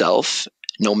to yourself,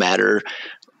 no matter.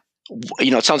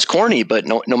 It sounds corny, but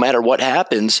no matter what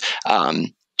happens,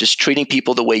 just treating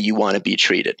people the way you want to be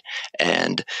treated,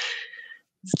 and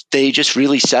they just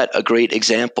really set a great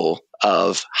example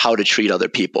of how to treat other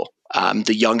people. I'm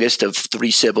the youngest of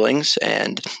three siblings,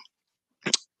 and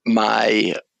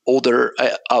my older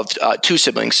of two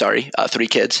siblings, three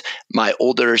kids. My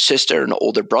older sister and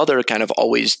older brother kind of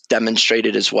always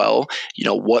demonstrated as well,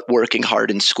 what working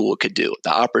hard in school could do,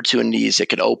 the opportunities it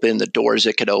could open, the doors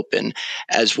it could open,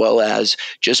 as well as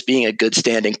just being a good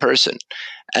standing person.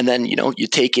 And then, you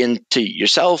take into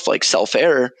yourself like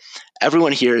self-error.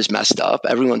 Everyone here is messed up.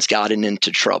 Everyone's gotten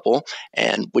into trouble.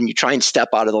 And when you try and step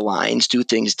out of the lines, do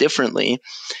things differently,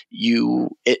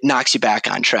 it knocks you back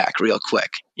on track real quick.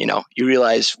 You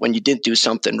realize when you didn't do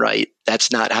something right,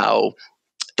 that's not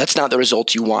the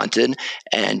result you wanted.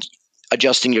 And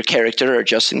adjusting your character or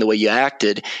adjusting the way you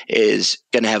acted is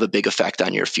going to have a big effect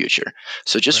on your future.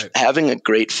 So just Right. having a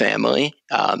great family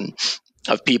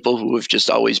of people who have just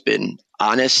always been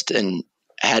honest and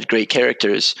had great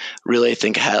characters really, I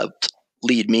think, helped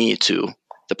lead me to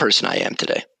the person I am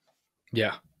today.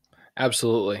 Yeah,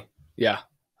 absolutely. Yeah,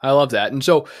 I love that. And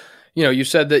so, you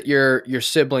said that your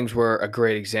siblings were a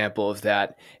great example of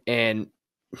that, and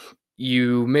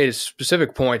you made a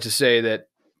specific point to say that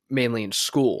mainly in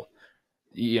school,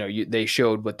 they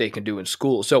showed what they can do in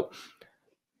school. So,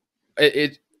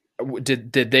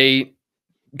 did they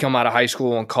come out of high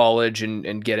school and college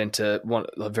and get into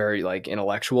a very like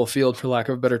intellectual field, for lack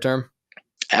of a better term?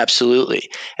 Absolutely.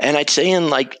 And I'd say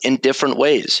in different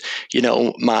ways.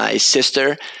 My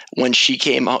sister, when she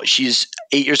came out, she's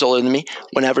 8 years older than me.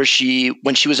 When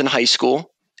she was in high school,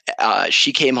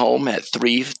 she came home at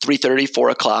 3:30, 4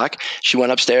 o'clock. She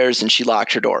went upstairs and she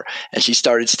locked her door and she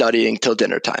started studying till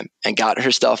dinner time and got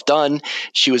her stuff done.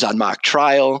 She was on mock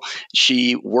trial.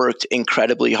 She worked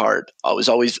incredibly hard. I was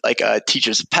always like a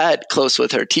teacher's pet, close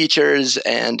with her teachers,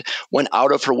 and went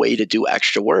out of her way to do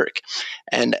extra work.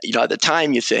 And, at the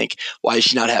time you think, why is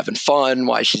she not having fun?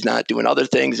 Why she's not doing other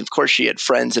things? Of course, she had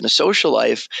friends and a social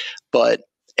life, but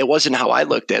it wasn't how I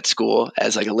looked at school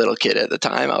as like a little kid at the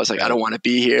time. I was like, I don't want to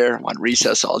be here. I want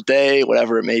recess all day,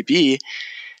 whatever it may be.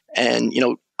 And,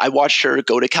 I watched her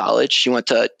go to college. She went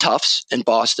to Tufts in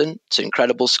Boston. It's an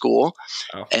incredible school.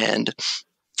 Oh. And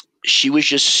she was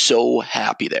just so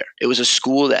happy there. It was a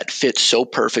school that fit so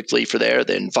perfectly for there.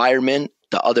 The environment,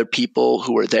 the other people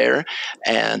who were there,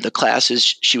 and the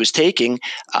classes she was taking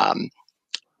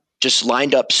just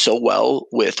lined up so well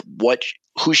with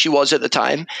who she was at the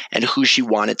time and who she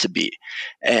wanted to be.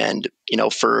 And,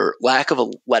 for lack of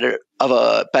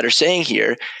a better saying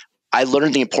here, I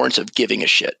learned the importance of giving a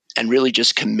shit and really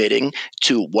just committing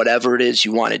to whatever it is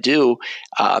you want to do.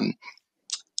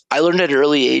 I learned at an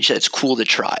early age that it's cool to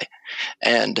try.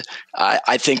 And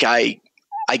I think I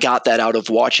got that out of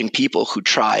watching people who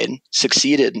tried,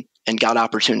 succeeded, and got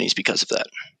opportunities because of that.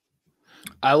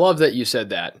 I love that you said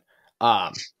that,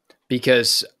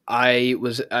 because I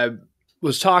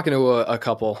was talking to a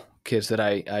couple kids that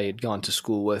I had gone to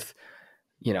school with.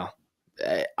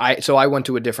 I went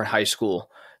to a different high school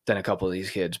than a couple of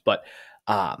these kids, but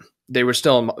they were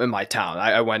still in my town.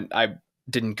 I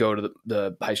didn't go to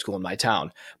the high school in my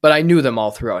town, but I knew them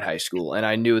all throughout high school, and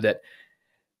I knew that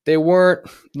they weren't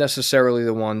necessarily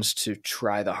the ones to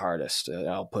try the hardest.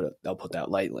 I'll put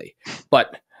that lightly,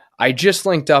 but I just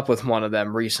linked up with one of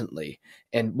them recently,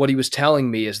 and what he was telling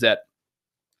me is that,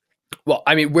 well,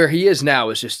 I mean, where he is now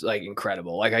is just like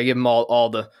incredible. Like I give him all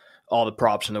the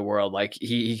props in the world. Like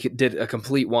he did a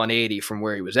complete 180 from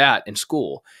where he was at in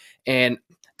school, and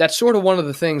that's sort of one of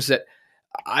the things that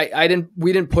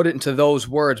we didn't put it into those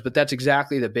words, but that's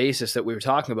exactly the basis that we were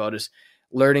talking about, is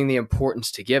learning the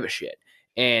importance to give a shit.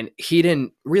 And he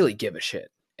didn't really give a shit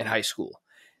in high school.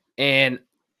 And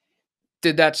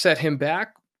did that set him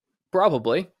back?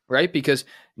 Probably, right? Because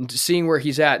seeing where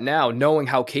he's at now, knowing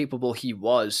how capable he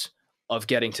was of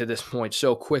getting to this point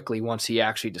so quickly once he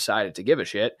actually decided to give a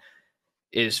shit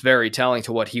is very telling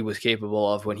to what he was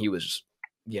capable of when he was,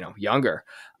 younger.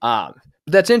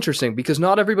 That's interesting because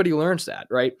not everybody learns that,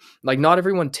 right? Like not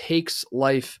everyone takes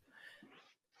life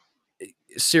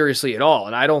seriously at all.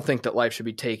 And I don't think that life should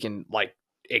be taken like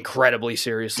incredibly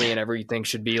seriously and everything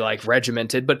should be like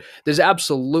regimented, but there's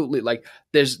absolutely like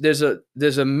there's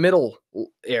a middle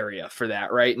area for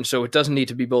that, right? And so it doesn't need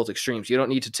to be both extremes. You don't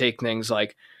need to take things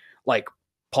like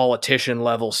politician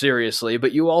level seriously,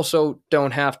 but you also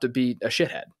don't have to be a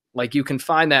shithead. Like you can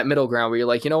find that middle ground where you're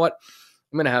like, you know what?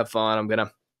 I'm going to have fun. I'm going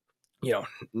to,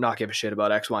 not give a shit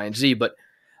about X, Y, and Z, but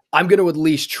I'm going to at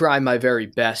least try my very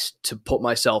best to put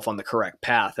myself on the correct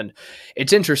path. And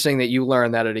it's interesting that you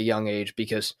learn that at a young age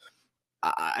because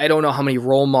I don't know how many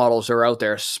role models are out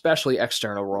there, especially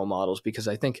external role models, because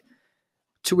I think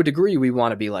to a degree we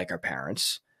want to be like our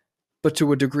parents, but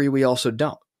to a degree we also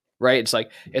don't, right? It's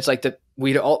like that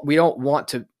we don't want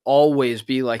to always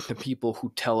be like the people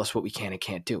who tell us what we can and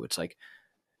can't do. It's like,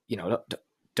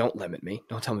 don't limit me.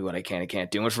 Don't tell me what I can and can't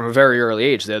do. And from a very early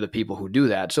age, they're the people who do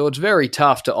that. So it's very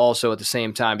tough to also at the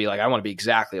same time be like, I want to be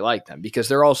exactly like them because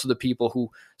they're also the people who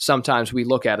sometimes we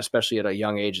look at, especially at a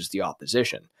young age, as the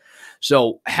opposition.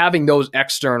 So having those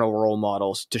external role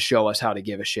models to show us how to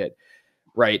give a shit,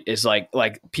 right, is like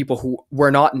people who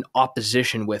we're not in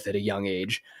opposition with at a young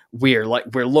age. We're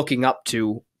looking up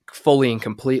to fully and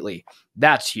completely.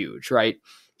 That's huge, right?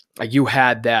 Like you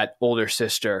had that older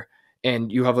sister.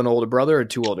 And you have an older brother or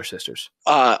two older sisters?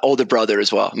 Older brother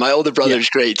as well. My older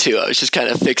brother's great too. I was just kind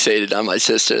of fixated on my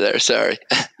sister there. Sorry.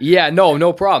 Yeah,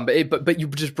 no problem. But you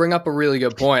just bring up a really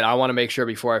good point. I want to make sure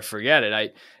before I forget it,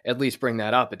 I at least bring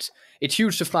that up. It's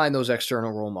huge to find those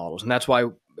external role models, and that's why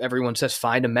everyone says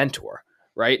find a mentor,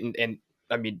 right? And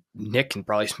I mean, Nick can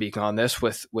probably speak on this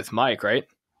with Mike, right?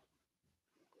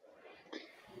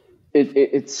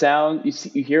 It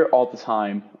sounds you hear all the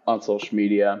time on social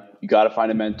media. You got to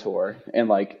find a mentor, and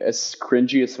like as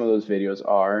cringy as some of those videos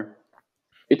are,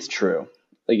 it's true.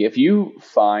 Like if you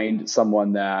find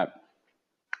someone that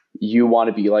you want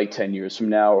to be like 10 years from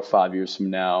now or 5 years from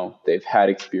now, they've had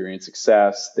experience,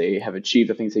 success, they have achieved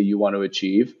the things that you want to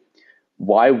achieve.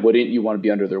 Why wouldn't you want to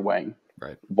be under their wing?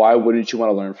 Right. Why wouldn't you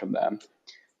want to learn from them?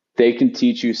 They can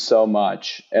teach you so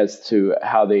much as to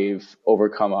how they've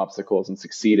overcome obstacles and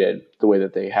succeeded the way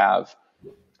that they have.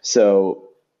 So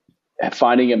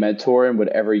finding a mentor in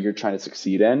whatever you're trying to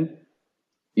succeed in,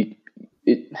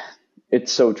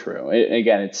 it's so true.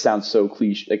 Again, it sounds so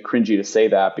cliche, like cringy to say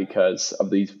that because of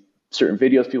these certain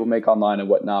videos people make online and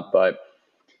whatnot, but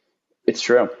it's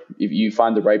true. If you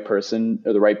find the right person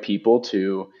or the right people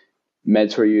to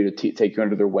mentor you, to take you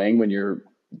under their wing when you're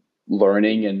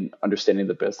learning and understanding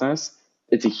the business,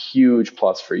 it's a huge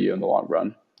plus for you in the long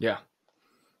run. Yeah.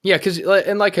 Because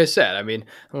and like I said, I mean,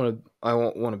 I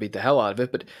won't want to beat the hell out of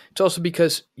it, but it's also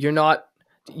because you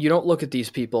don't look at these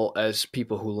people as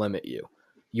people who limit you.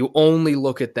 You only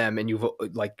look at them, and you've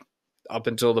like up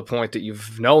until the point that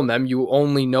you've known them, you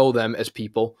only know them as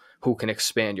people who can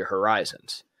expand your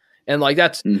horizons. And like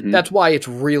that's why it's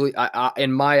really,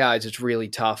 in my eyes, it's really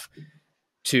tough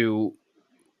to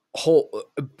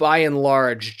by and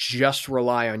large just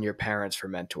rely on your parents for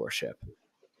mentorship,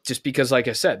 just because like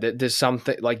I said, there's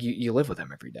something like you live with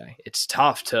them every day. It's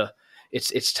tough to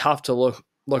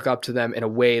look up to them in a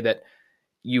way that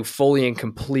you fully and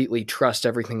completely trust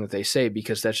everything that they say,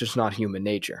 because that's just not human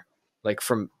nature. Like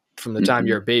from the time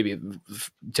you're a baby,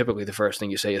 typically the first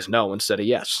thing you say is no instead of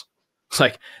yes. It's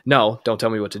like, no, don't tell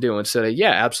me what to do, instead of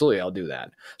yeah, absolutely, I'll do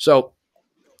that. So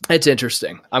it's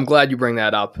interesting. I'm glad you bring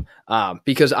that up,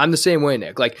 because I'm the same way,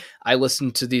 Nick. Like I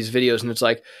listen to these videos and it's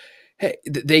like, hey,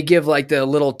 they give like the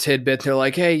little tidbit. They're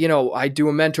like, hey, I do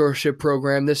a mentorship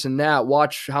program, this and that.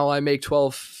 Watch how I make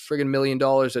 $12 million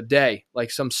a day,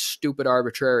 like some stupid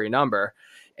arbitrary number.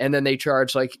 And then they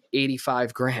charge like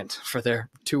 $85,000 for their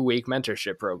 2-week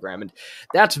mentorship program. And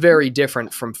that's very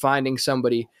different from finding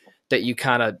somebody that you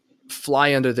kind of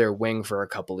fly under their wing for a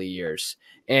couple of years.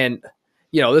 And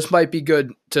this might be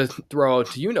good to throw out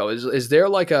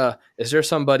to, is there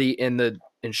somebody in the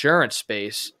insurance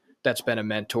space that's been a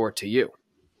mentor to you?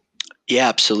 Yeah,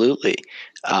 absolutely.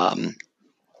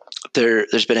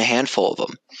 There's been a handful of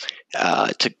them.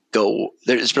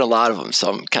 There's been a lot of them.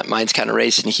 So mine's kind of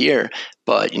racing here,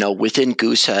 but within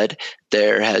Goosehead,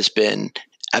 there has been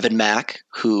Evan Mack,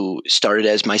 who started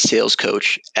as my sales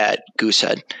coach at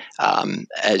Goosehead,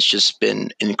 has just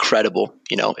been incredible.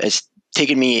 Has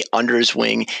taken me under his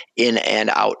wing in and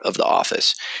out of the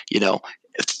office.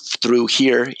 through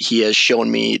here, he has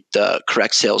shown me the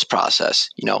correct sales process,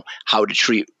 how to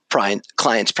treat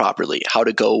clients properly, how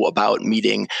to go about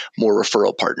meeting more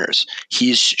referral partners.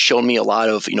 He's shown me a lot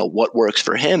of, what works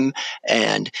for him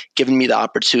and given me the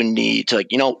opportunity to,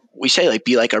 we say like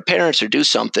be like our parents or do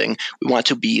something. We want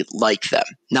to be like them,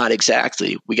 not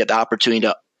exactly. We get the opportunity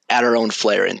to add our own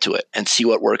flair into it and see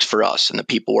what works for us and the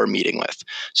people we're meeting with.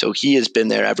 So he has been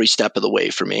there every step of the way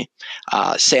for me.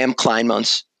 Sam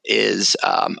Kleinmuntz is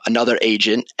another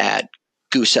agent at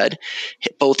Goosehead.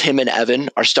 Both him and Evan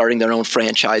are starting their own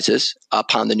franchises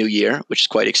upon the new year, which is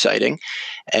quite exciting.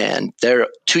 And they're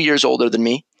 2 years older than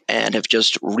me and have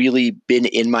just really been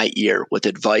in my ear with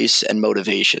advice and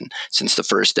motivation since the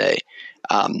first day.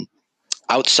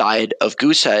 Outside of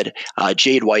Goosehead,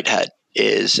 Jade Whitehead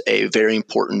is a very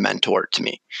important mentor to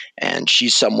me. And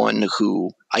she's someone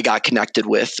who I got connected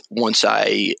with once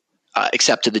I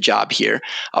accepted the job here.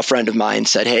 A friend of mine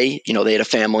said, hey, they had a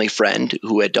family friend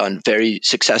who had done very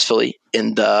successfully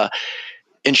in the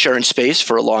insurance space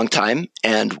for a long time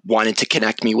and wanted to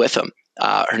connect me with him.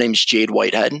 Her name's Jade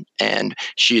Whitehead, and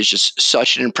she is just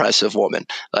such an impressive woman.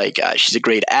 She's a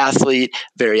great athlete,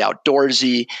 very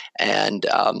outdoorsy, and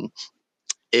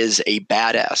is a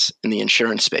badass in the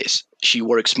insurance space. She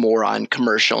works more on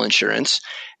commercial insurance.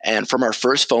 And from our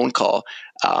first phone call,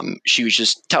 she was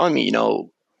just telling me,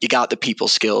 you got the people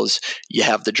skills, you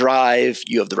have the drive,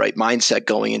 you have the right mindset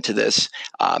going into this.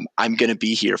 I'm going to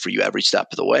be here for you every step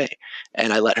of the way.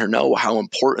 And I let her know how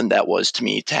important that was to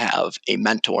me to have a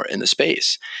mentor in the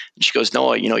space. And she goes,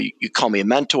 Noah, you call me a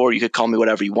mentor, you could call me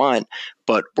whatever you want,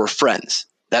 but we're friends.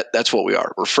 That's what we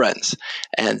are. We're friends.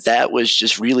 And that was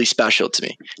just really special to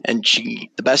me. And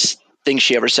the best thing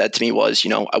she ever said to me was,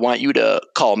 I want you to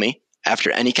call me after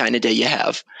any kind of day you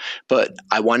have, but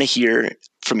I want to hear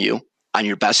from you on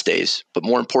your best days. But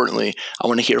more importantly, I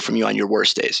want to hear from you on your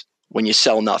worst days. When you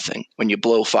sell nothing, when you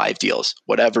blow 5 deals,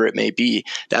 whatever it may be,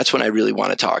 that's when I really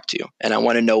want to talk to you. And I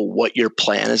want to know what your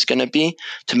plan is going to be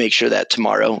to make sure that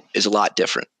tomorrow is a lot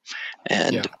different.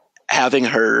 And having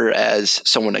her as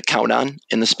someone to count on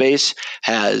in the space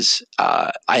has,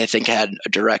 I think, had a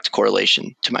direct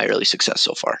correlation to my early success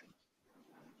so far.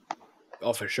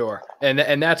 Oh, for sure.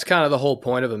 And that's kind of the whole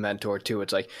point of a mentor too.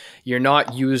 It's like you're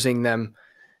not using them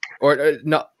or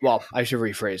not. Well, I should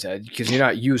rephrase that because you're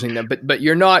not using them, but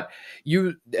you're not,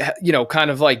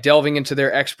 kind of like delving into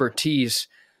their expertise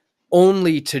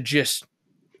only to just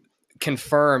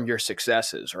confirm your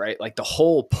successes, right? Like the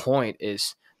whole point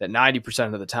is that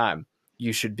 90% of the time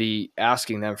you should be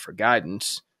asking them for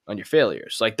guidance on your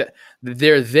failures. Like that,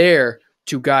 they're there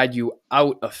to guide you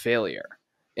out of failure.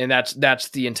 And that's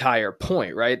the entire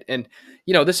point, right? And,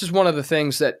 this is one of the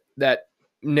things that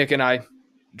Nick and I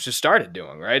just started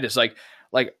doing, right? It's like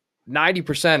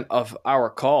 90% of our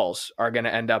calls are going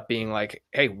to end up being like,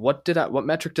 hey, what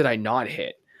metric did I not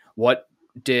hit? What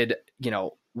did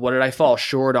I fall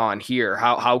short on here?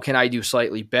 How can I do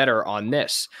slightly better on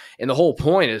this? And the whole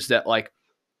point is that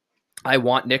I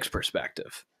want Nick's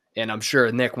perspective, and I'm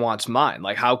sure Nick wants mine.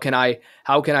 Like, how can I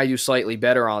do slightly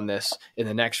better on this in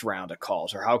the next round of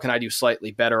calls, or how can I do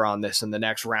slightly better on this in the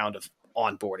next round of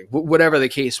onboarding, whatever the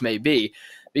case may be?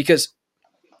 Because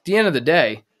at the end of the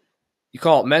day, you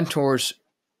call it mentors,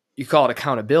 you call it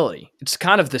accountability. It's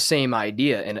kind of the same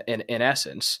idea in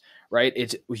essence, right?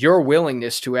 It's your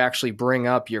willingness to actually bring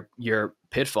up your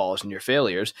pitfalls and your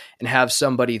failures and have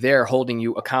somebody there holding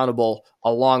you accountable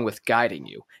along with guiding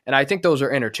you. And I think those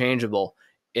are interchangeable,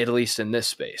 at least in this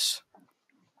space.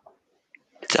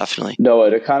 Definitely. Noah,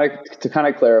 to kind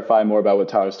of clarify more about what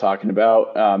Tyler's talking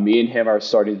about, me and him are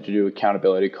starting to do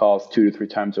accountability calls 2 to 3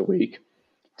 times a week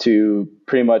to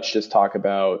pretty much just talk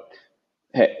about,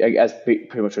 as pretty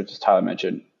much what just Tyler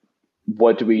mentioned,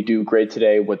 what do we do great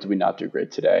today? What do we not do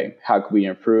great today? How can we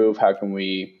improve? How can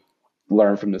we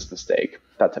learn from this mistake?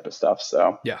 That type of stuff.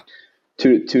 So yeah,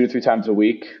 2 to 3 times a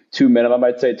week, 2 minimum,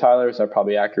 I'd say, Tyler. Is that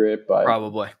probably accurate? But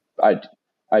probably.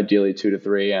 Ideally 2 to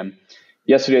 3. And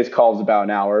yesterday's call was about an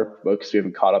hour because we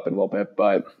haven't caught up in a little bit.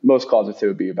 But most calls I'd say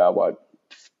would be about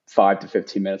 5 to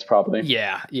 15 minutes probably.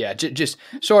 Yeah. Just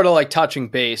sort of like touching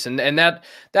base. And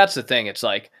that's the thing. It's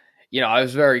like, I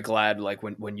was very glad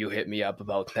when you hit me up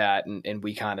about that and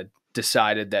we kind of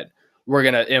decided that we're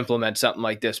going to implement something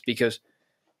like this because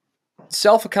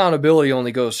self-accountability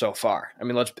only goes so far. I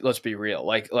mean, let's be real.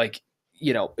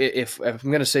 If I'm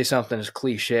going to say something as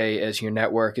cliche as your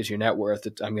network is your net worth,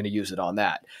 I'm going to use it on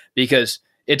that because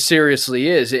it seriously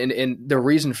is. And the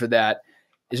reason for that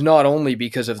is not only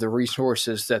because of the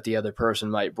resources that the other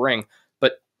person might bring,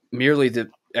 but merely the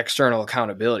external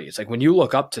accountability. It's like when you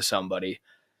look up to somebody,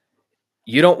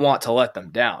 you don't want to let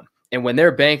them down. And when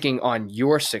they're banking on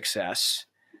your success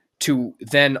to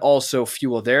then also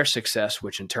fuel their success,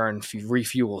 which in turn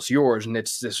refuels yours, and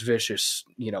it's this vicious,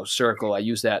 circle. I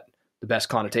use that the best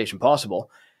connotation possible.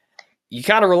 You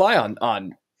kind of rely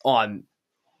on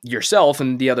yourself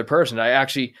and the other person.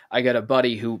 I got a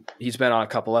buddy who he's been on a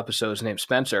couple episodes named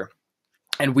Spencer,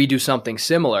 and we do something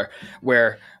similar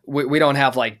where we don't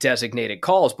have like designated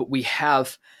calls, but we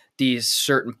have these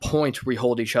certain points where we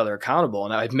hold each other accountable.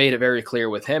 And I've made it very clear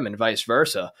with him and vice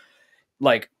versa.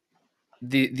 Like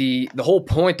the whole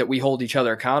point that we hold each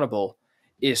other accountable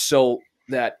is so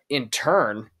that in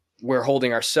turn we're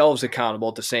holding ourselves accountable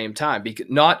at the same time,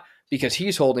 not because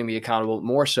he's holding me accountable,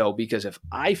 more so because if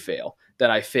I fail, then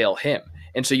I fail him.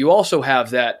 And so you also have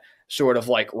that sort of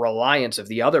like reliance of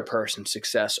the other person's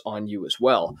success on you as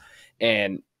well.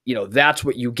 And, that's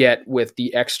what you get with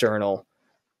the external,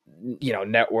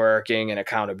 networking and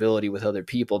accountability with other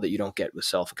people that you don't get with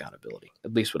self-accountability,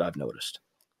 at least what I've noticed.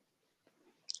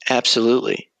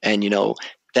 Absolutely. And,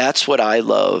 that's what I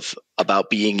love about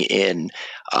being in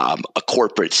a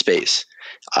corporate space.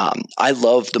 I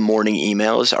love the morning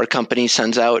emails our company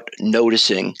sends out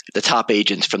noticing the top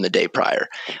agents from the day prior.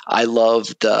 I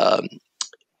love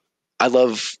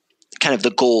kind of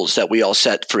the goals that we all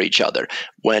set for each other.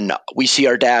 When we see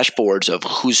our dashboards of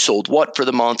who's sold what for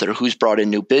the month or who's brought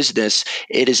in new business,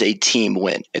 it is a team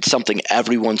win. It's something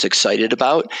everyone's excited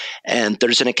about. And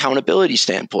there's an accountability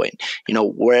standpoint.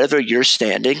 Wherever you're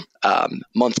standing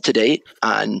month to date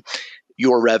on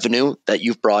your revenue that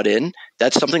you've brought in,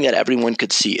 that's something that everyone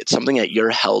could see. It's something that you're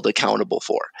held accountable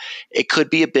for. It could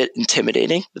be a bit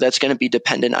intimidating, but that's going to be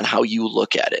dependent on how you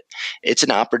look at it. It's an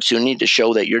opportunity to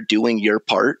show that you're doing your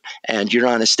part and you're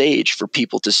on a stage for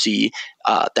people to see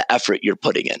the effort you're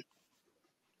putting in.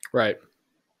 Right.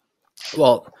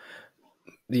 Well,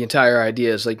 the entire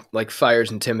idea is like fire's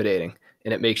intimidating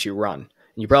and it makes you run.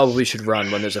 And you probably should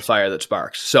run when there's a fire that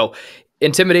sparks. So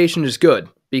intimidation is good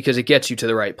because it gets you to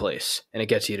the right place and it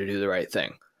gets you to do the right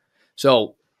thing.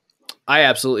 So I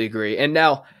absolutely agree. And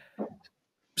now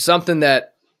something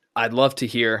that I'd love to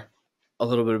hear a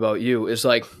little bit about you is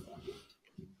like,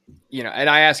 and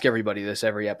I ask everybody this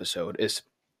every episode, is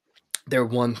their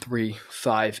 1, 3,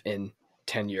 5, and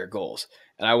 10-year goals.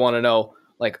 And I want to know,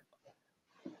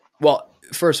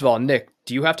 first of all, Nick,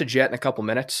 do you have to jet in a couple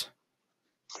minutes?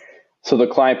 So the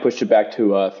client pushed it back to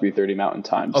 3:30 Mountain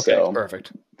Time. Okay, so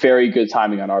perfect. Very good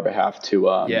timing on our behalf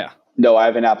to. No, I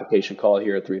have an application call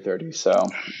here at 3:30. So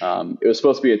it was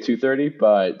supposed to be at 2:30,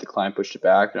 but the client pushed it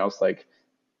back, and I was like,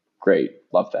 "Great,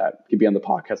 love that. Could be on the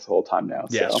podcast the whole time now."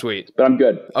 Yeah, so. Sweet. But I'm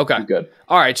good. Okay, I'm good.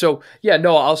 All right. So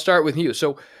Noah, I'll start with you.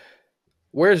 So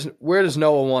where does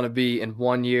Noah want to be in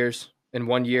 1 year,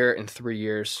 in 3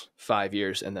 years, 5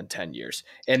 years, and then 10 years?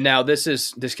 And now this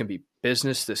can be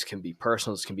business, this can be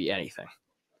personal, this can be anything.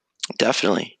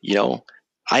 Definitely.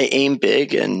 I aim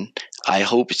big and I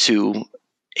hope to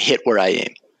hit where I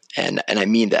aim. And I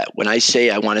mean that. When I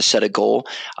say I want to set a goal,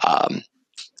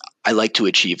 I like to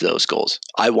achieve those goals.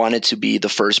 I wanted to be the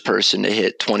first person to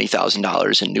hit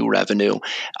 $20,000 in new revenue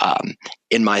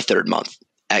in my third month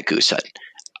at Goosehead.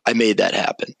 I made that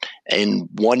happen. In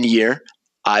 1 year,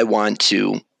 I want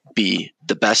to be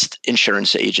the best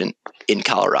insurance agent in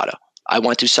Colorado. I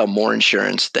want to sell more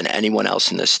insurance than anyone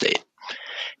else in this state.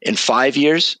 In 5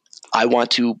 years, I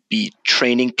want to be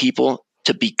training people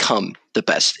to become the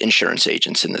best insurance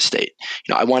agents in the state.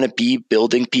 I want to be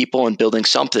building people and building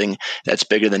something that's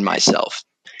bigger than myself.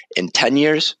 In 10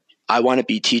 years, I want to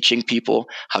be teaching people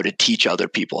how to teach other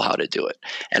people how to do it.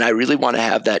 And I really want to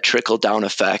have that trickle down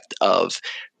effect of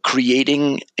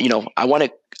creating, I want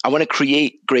to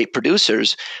create great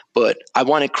producers, but I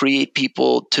want to create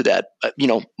people to that,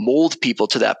 mold people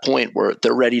to that point where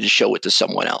they're ready to show it to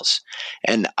someone else.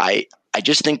 And I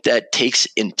just think that takes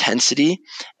intensity,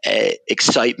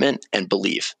 excitement, and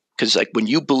belief. Because when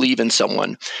you believe in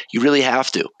someone, you really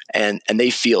have to, and they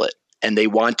feel it, and they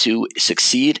want to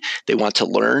succeed. They want to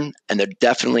learn, and they're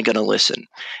definitely going to listen.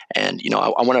 And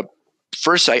I want to.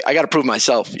 First, I got to prove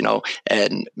myself,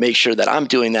 and make sure that I'm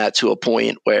doing that to a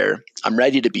point where I'm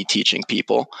ready to be teaching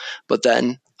people. But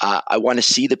then I want to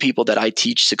see the people that I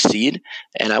teach succeed,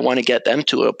 and I want to get them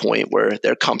to a point where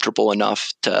they're comfortable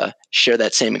enough to share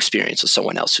that same experience with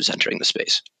someone else who's entering the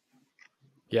space.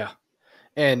 Yeah.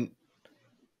 And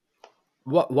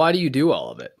why do you do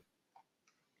all of it?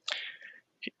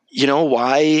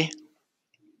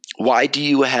 Why do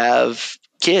you have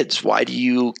kids? Why do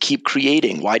you keep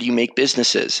creating? Why do you make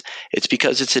businesses? It's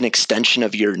because it's an extension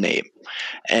of your name.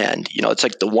 And, it's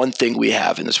like the one thing we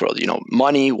have in this world,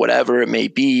 money, whatever it may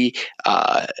be,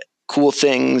 cool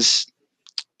things,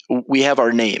 we have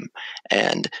our name.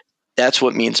 And That's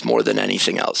what means more than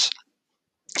anything else.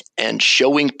 And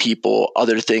showing people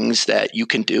other things that you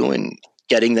can do and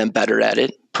getting them better at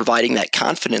it, providing that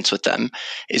confidence with them,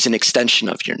 is an extension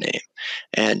of your name.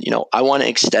 And, I want to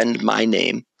extend my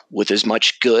name with as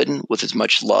much good, with as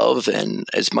much love, and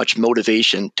as much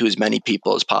motivation to as many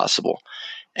people as possible.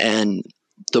 And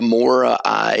the more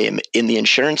I am in the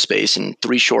insurance space in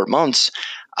 3 short months,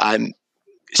 I'm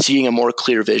seeing a more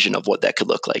clear vision of what that could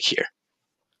look like here.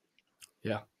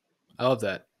 Yeah, I love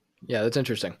that. Yeah, that's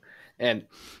interesting. And,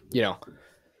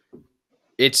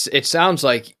 it sounds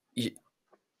like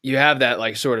you have that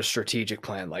like sort of strategic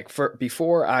plan. Like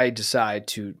before I decide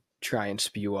to try and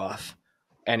spew off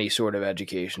any sort of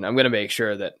education, I'm going to make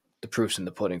sure that the proof's in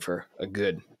the pudding for a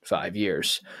good 5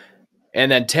 years.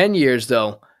 And then 10 years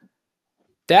though,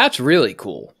 that's really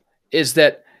cool. Is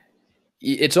that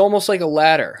it's almost like a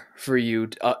ladder for you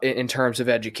in terms of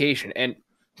education. And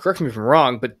correct me if I'm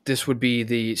wrong, but this would be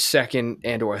the second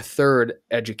and or third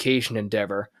education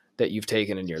endeavor that you've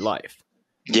taken in your life.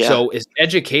 Yeah. So is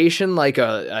education like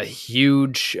a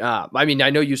huge, I mean,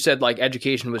 I know you said like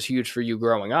education was huge for you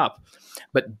growing up,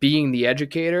 but being the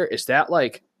educator, is that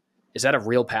a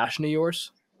real passion of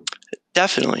yours?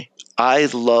 Definitely. I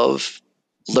love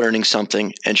learning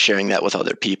something and sharing that with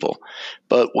other people.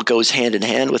 But what goes hand in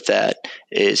hand with that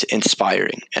is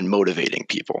inspiring and motivating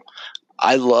people.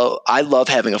 I love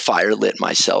having a fire lit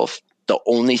myself. The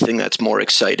only thing that's more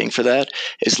exciting for that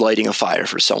is lighting a fire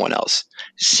for someone else.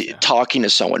 Talking to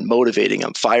someone, motivating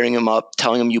them, firing them up,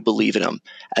 telling them you believe in them,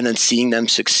 and then seeing them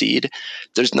succeed.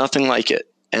 There's nothing like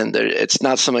it. And it's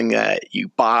not something that you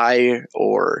buy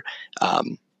or,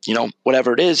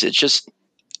 whatever it is. It's just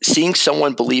seeing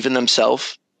someone believe in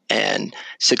themselves and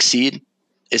succeed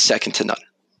is second to none.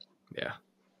 Yeah.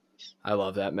 I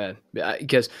love that, man.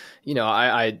 Because,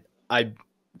 I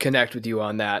connect with you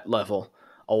on that level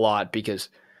a lot because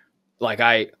like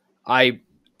I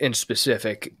in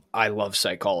specific, I love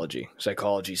psychology.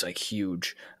 Psychology is like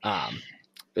huge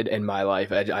in my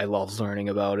life. I love learning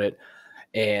about it.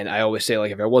 And I always say,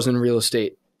 like, if I wasn't in real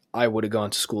estate, I would have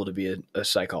gone to school to be a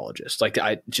psychologist. Like,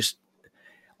 I just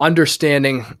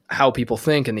understanding how people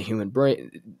think and the human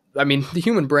brain. I mean, the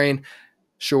human brain,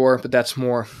 sure, but that's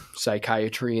more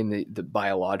psychiatry and the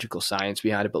biological science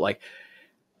behind it. But like,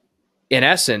 in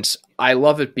essence, I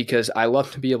love it because I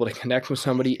love to be able to connect with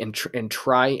somebody and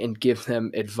try and give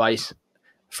them advice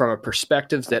from a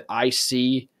perspective that I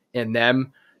see in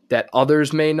them that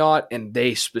others may not, and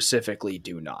they specifically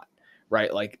do not.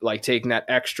 Right? Like taking that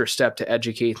extra step to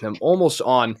educate them almost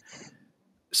on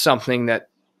something that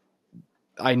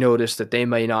I notice that they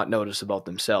may not notice about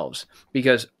themselves.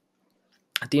 Because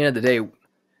at the end of the day,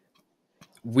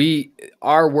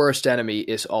 our worst enemy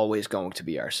is always going to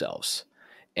be ourselves.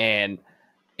 And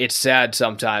it's sad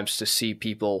sometimes to see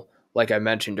people, like I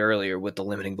mentioned earlier, with the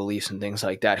limiting beliefs and things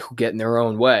like that, who get in their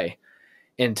own way,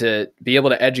 and to be able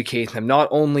to educate them not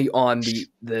only on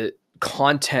the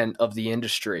content of the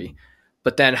industry,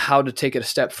 but then how to take it a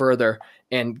step further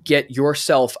and get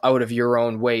yourself out of your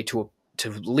own way to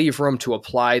leave room to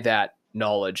apply that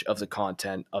knowledge of the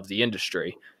content of the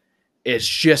industry is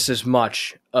just as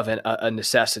much of a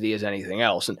necessity as anything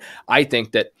else. And I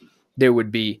think that there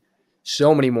would be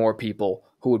so many more people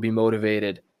who would be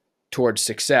motivated towards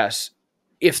success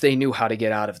if they knew how to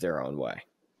get out of their own way,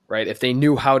 right? If they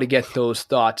knew how to get those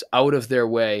thoughts out of their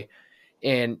way.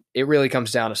 And it really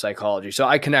comes down to psychology. So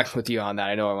I connect with you on that.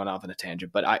 I know I went off on a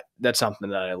tangent, but that's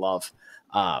something that I love.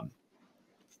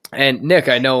 And Nick,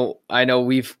 I know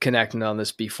we've connected on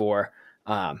this before.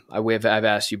 I've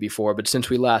asked you before, but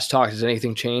since we last talked, has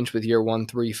anything changed with year 1,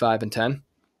 3, 5, and 10?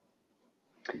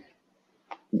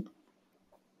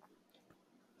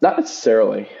 Not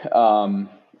necessarily. What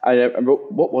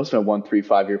was my 1, 3,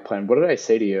 5 year plan? What did I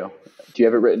say to you? Do you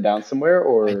have it written down somewhere,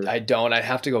 or I don't? I'd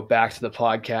have to go back to the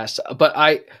podcast, but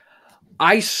I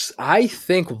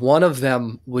think one of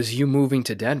them was you moving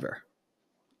to Denver,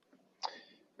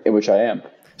 in which I am,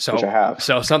 which I have.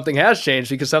 So something has changed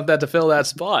because something had to fill that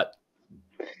spot.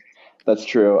 That's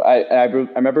true. I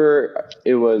remember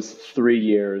it was 3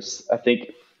 years. I think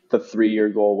the 3-year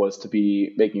goal was to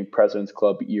be making President's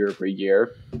Club year over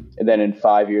year, and then in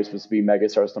 5 years was to be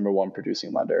Megastar's #1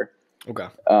 producing lender. Okay.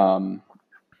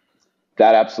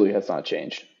 That absolutely has not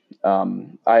changed. I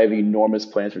have enormous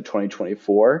plans for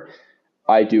 2024.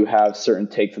 I do have certain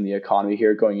take from the economy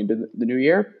here going into the new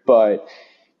year, but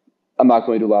I'm not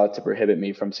going to allow it to prohibit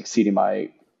me from succeeding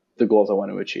the goals I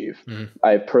want to achieve. Mm-hmm.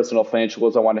 I have personal financial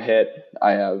goals I want to hit.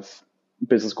 I have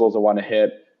business goals I want to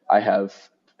hit. I have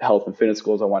health and fitness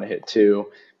goals I want to hit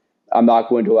too. I'm not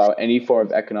going to allow any form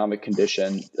of economic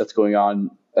condition that's going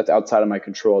on that's outside of my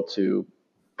control to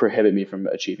prohibit me from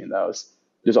achieving those.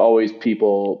 There's always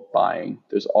people buying.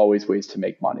 There's always ways to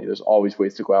make money. There's always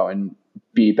ways to go out and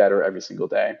be better every single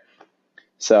day.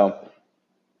 So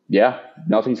yeah,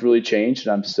 nothing's really changed,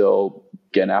 and I'm still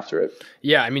getting after it.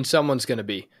 Yeah, I mean, someone's going to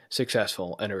be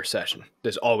successful in a recession.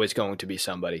 There's always going to be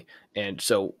somebody. And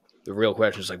so the real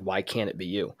question is like, why can't it be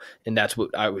you? And that's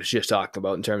what I was just talking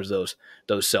about in terms of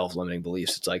those self-limiting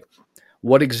beliefs. It's like,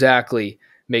 what exactly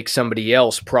makes somebody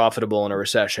else profitable in a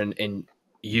recession and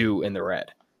you in the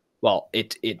red? Well,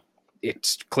 it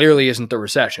clearly isn't the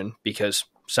recession because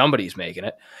somebody's making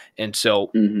it. And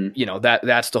so,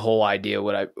 that's the whole idea.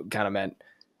 What I kind of meant,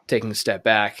 taking a step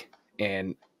back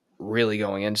and really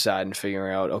going inside and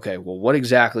figuring out, okay, well, what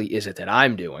exactly is it that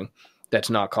I'm doing that's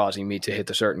not causing me to hit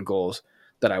the certain goals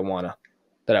that I want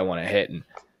to hit? And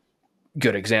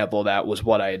good example of that was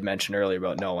what I had mentioned earlier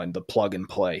about knowing the plug and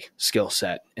play skill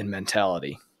set and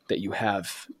mentality that you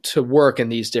have to work in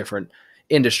these different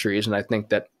industries. And I think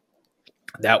that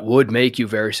would make you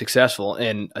very successful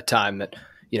in a time that,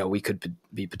 we could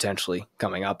be potentially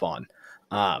coming up on.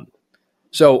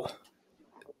 So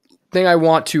thing I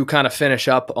want to kind of finish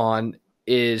up on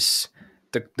is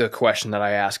the question that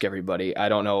I ask everybody. I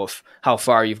don't know how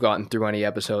far you've gotten through any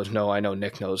episodes. No, I know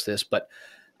Nick knows this, but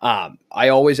I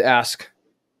always ask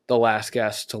the last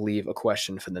guest to leave a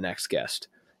question for the next guest.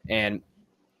 And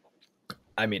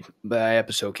I mean, the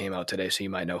episode came out today, so you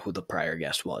might know who the prior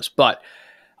guest was. But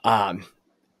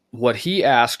what he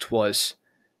asked was,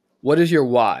 what is your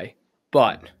why?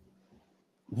 But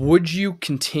would you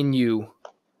continue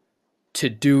to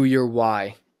do your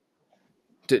why,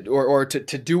 to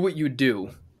do what you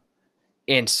do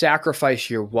and sacrifice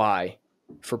your why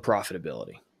for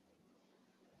profitability?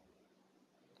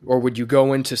 Or would you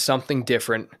go into something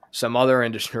different, some other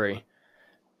industry,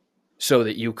 so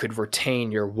that you could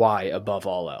retain your why above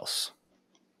all else?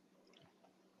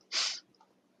 It's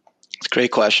a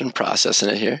great question, processing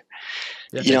it here.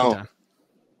 Yeah, take your time.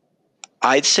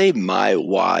 I'd say my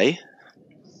why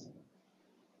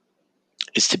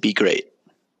is to be great.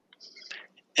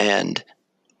 And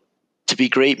to be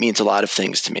great means a lot of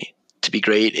things to me. To be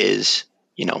great is,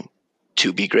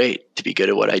 to be great, to be good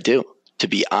at what I do, to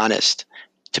be honest,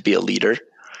 to be a leader,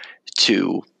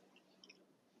 to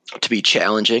be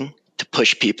challenging, to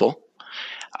push people.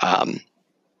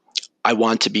 I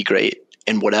want to be great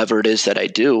in whatever it is that I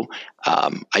do.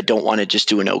 I don't want to just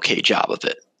do an okay job of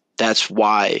it. That's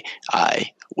why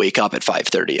I wake up at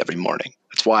 5:30 every morning.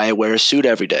 That's why I wear a suit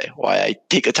every day. Why I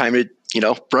take the time to,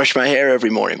 brush my hair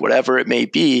every morning, whatever it may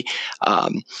be.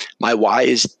 My why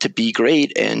is to be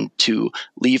great and to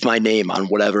leave my name on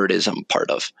whatever it is I'm part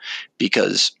of,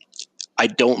 because I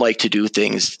don't like to do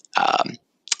things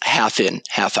half in,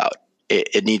 half out.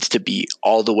 It needs to be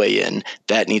all the way in.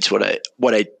 That needs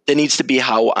that needs to be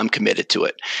how I'm committed to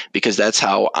it, because that's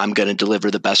how I'm going to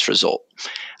deliver the best result.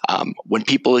 When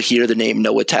people hear the name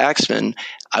Noah Taxman,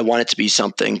 I want it to be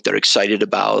something they're excited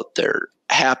about. They're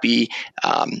happy.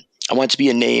 I want it to be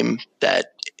a name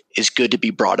that is good to be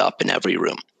brought up in every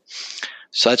room.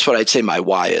 So that's what I'd say my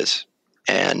why is.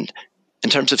 And in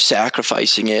terms of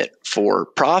sacrificing it for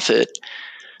profit,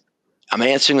 I'm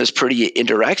answering this pretty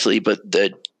indirectly, but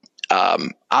the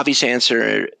obvious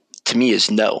answer to me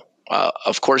is no.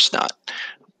 Of course not.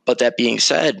 But that being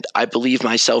said, I believe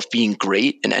myself being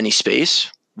great in any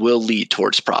space will lead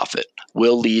towards profit,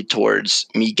 will lead towards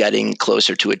me getting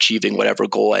closer to achieving whatever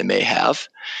goal I may have.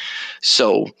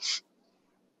 So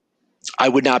I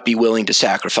would not be willing to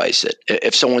sacrifice it.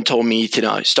 If someone told me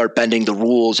to start bending the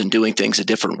rules and doing things a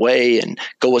different way and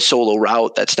go a solo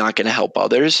route that's not going to help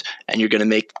others and you're going to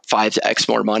make 5x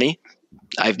more money,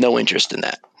 I have no interest in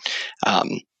that.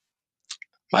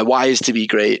 My why is to be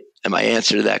great, and my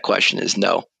answer to that question is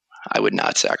no, I would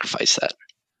not sacrifice that.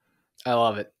 I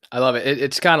love it.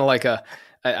 It's kind of like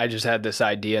I just had this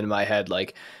idea in my head,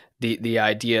 like the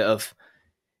idea of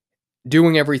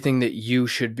doing everything that you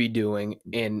should be doing,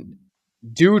 and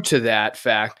due to that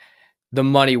fact, the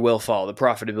money will follow, the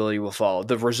profitability will follow,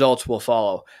 the results will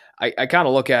follow. I kind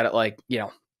of look at it like,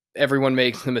 everyone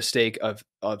makes the mistake of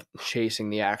chasing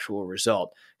the actual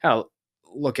result. Kind of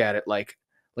look at it like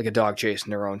a dog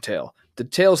chasing their own tail. The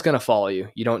tail's going to follow you.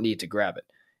 You don't need to grab it.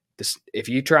 If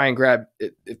you try and grab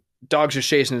it, if dog's just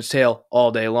chasing its tail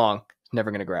all day long, it's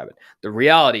never going to grab it. The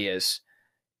reality is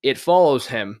it follows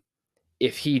him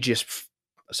if he just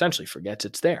essentially forgets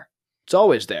it's there. It's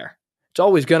always there. It's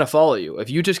always going to follow you. If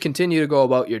you just continue to go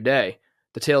about your day,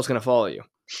 the tail's going to follow you.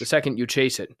 The second you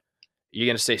chase it, you're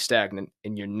going to stay stagnant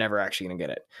and you're never actually going to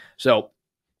get it. So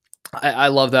I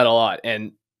love that a lot.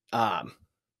 And I'm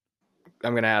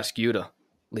going to ask you to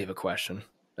leave a question.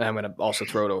 And I'm going to also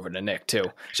throw it over to Nick too.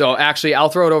 So actually, I'll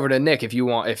throw it over to Nick if you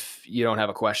want, if you don't have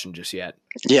a question just yet.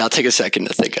 Yeah, I'll take a second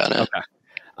to think on it.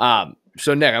 Okay.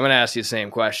 So Nick, I'm going to ask you the same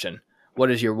question.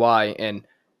 What is your why? And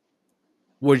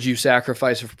would you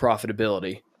sacrifice it for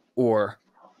profitability, or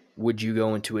would you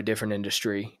go into a different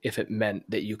industry if it meant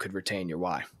that you could retain your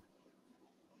why?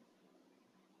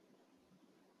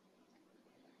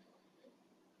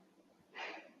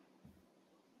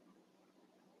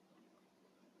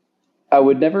 I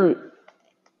would never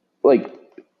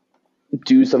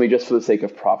do something just for the sake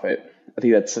of profit. I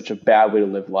think that's such a bad way to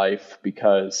live life,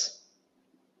 because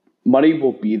money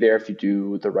will be there if you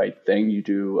do the right thing. You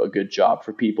do a good job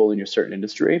for people in your certain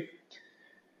industry.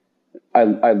 I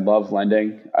love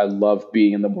lending. I love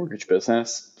being in the mortgage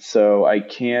business. So I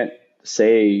can't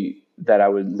say that I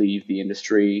would leave the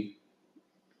industry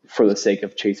for the sake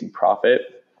of chasing profit.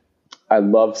 I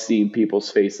love seeing people's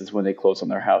faces when they close on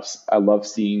their house. I love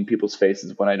seeing people's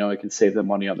faces when I know I can save them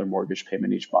money on their mortgage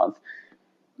payment each month.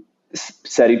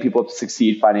 Setting people up to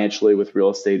succeed financially with real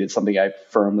estate is something I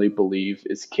firmly believe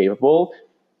is capable,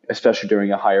 especially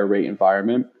during a higher rate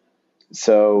environment.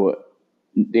 So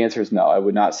the answer is no. I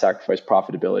would not sacrifice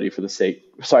profitability for the sake.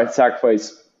 Sorry,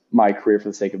 sacrifice my career for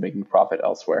the sake of making profit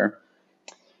elsewhere.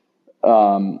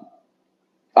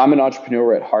 I'm an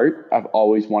entrepreneur at heart. I've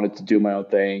always wanted to do my own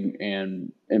thing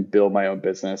and build my own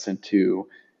business and to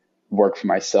work for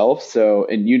myself. So,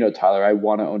 and Tyler, I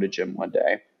want to own a gym one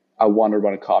day. I want to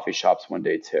run a coffee shops one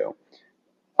day too,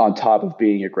 on top of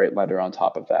being a great lender on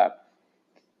top of that.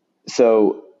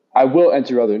 So I will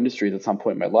enter other industries at some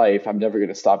point in my life. I'm never going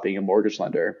to stop being a mortgage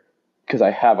lender because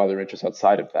I have other interests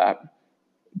outside of that.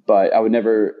 But I would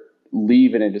never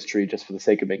leave an industry just for the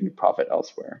sake of making profit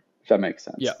elsewhere, if that makes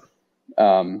sense. Yeah.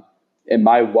 And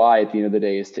my why at the end of the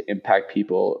day is to impact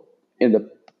people in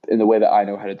the way that I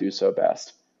know how to do so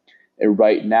best. And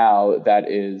right now, that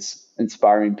is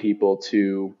inspiring people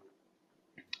to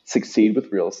succeed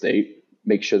with real estate,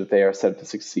 make sure that they are set up to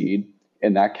succeed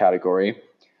in that category.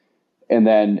 And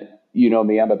then,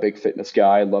 me, I'm a big fitness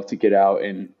guy. I love to get out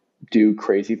and do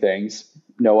crazy things.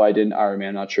 No, I didn't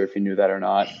Ironman. Not sure if you knew that or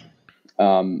not.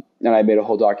 And I made a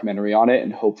whole documentary on it,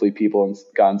 and hopefully people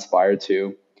got inspired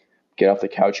to get off the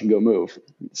couch and go move.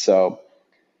 So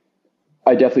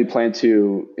I definitely plan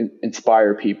to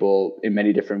inspire people in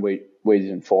many different ways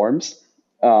and forms,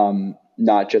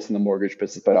 not just in the mortgage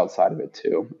business, but outside of it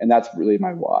too. And that's really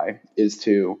my why, is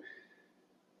to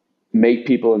make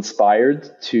people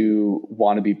inspired to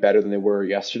want to be better than they were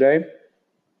yesterday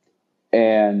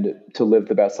and to live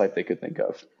the best life they could think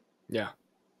of. Yeah.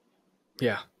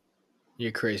 Yeah.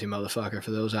 You crazy motherfucker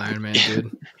for those Ironman,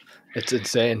 dude. It's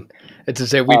insane. It's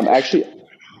insane.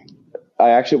 I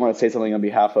actually want to say something on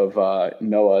behalf of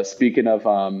Noah. Speaking of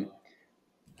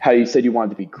how you said you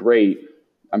wanted to be great,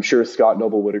 I'm sure Scott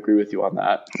Noble would agree with you on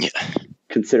that. Yeah.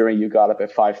 Considering you got up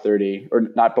at 5:30, or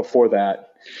not before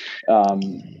that.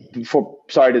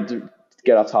 Sorry to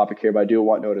get off topic here, but I do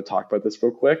want Noah to talk about this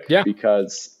real quick. Yeah.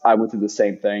 Because I went through the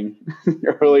same thing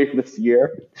earlier this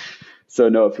year. So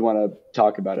Noah, if you want to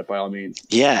talk about it, by all means.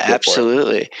 Yeah,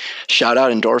 absolutely. Shout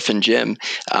out Endorphin Gym.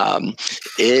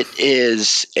 It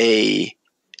is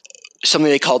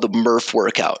something they call the Murph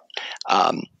workout.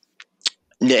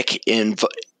 Nick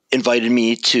invited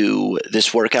me to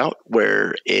this workout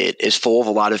where it is full of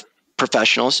a lot of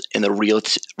professionals in the real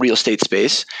estate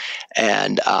space,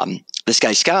 and this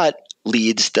guy Scott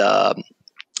leads the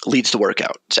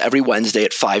workout. So every Wednesday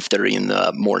at 5:30 in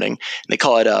the morning, and they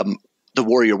call it the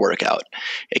Warrior workout.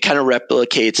 It kind of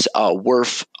replicates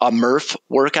a Murph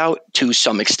workout to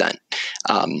some extent.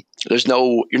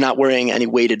 You're not wearing any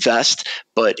weighted vest,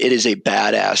 but it is a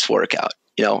badass workout.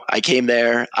 I came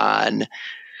there on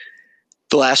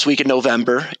the last week of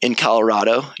November in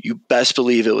Colorado. You best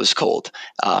believe it was cold.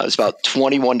 It was about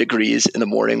 21 degrees in the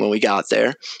morning when we got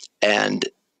there. And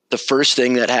the first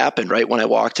thing that happened, right when I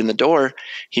walked in the door,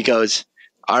 he goes,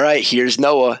 "All right, here's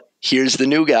Noah. Here's the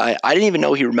new guy." I didn't even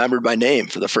know he remembered my name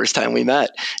for the first time we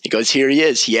met. He goes, "Here he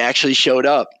is. He actually showed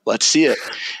up. Let's see it."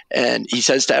 And he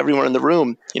says to everyone in the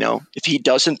room, if he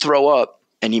doesn't throw up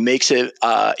and he makes it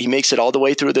all the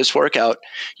way through this workout,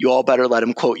 you all better let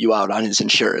him quote you out on his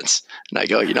insurance. And I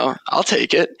go, I'll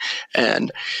take it.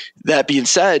 And that being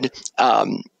said,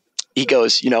 he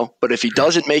goes, but if he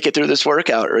doesn't make it through this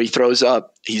workout or he throws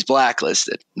up, he's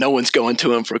blacklisted. No one's going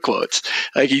to him for quotes.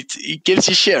 Like he gives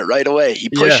you shit right away. He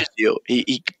pushes you.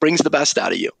 He brings the best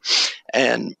out of you.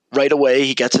 And right away,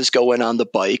 he gets us going on the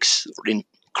bikes in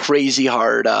crazy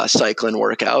hard cycling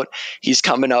workout. He's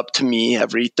coming up to me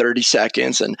every 30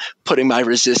 seconds and putting my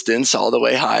resistance all the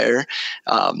way higher.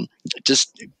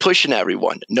 Just pushing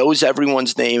everyone, knows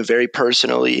everyone's name very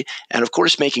personally, and of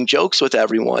course making jokes with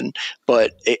everyone.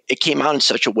 But it came out in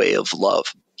such a way of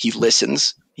love. He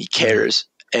listens, he cares,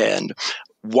 and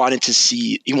he wanted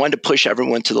to push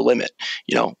everyone to the limit.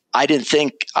 I didn't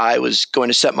think I was going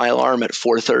to set my alarm at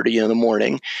 4:30 in the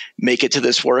morning, make it to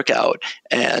this workout,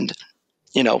 and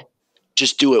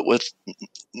just do it with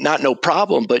not no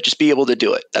problem, but just be able to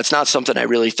do it. That's not something I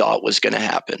really thought was going to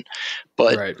happen.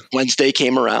 But Right. Wednesday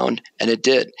came around and it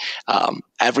did.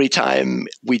 Every time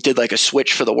we did like a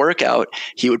switch for the workout,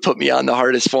 he would put me on the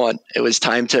hardest one. It was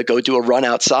time to go do a run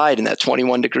outside in that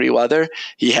 21-degree weather.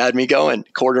 He had me going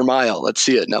quarter mile. Let's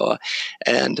see it, Noah.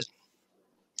 And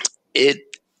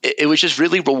it was just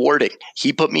really rewarding.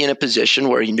 He put me in a position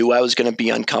where he knew I was going to be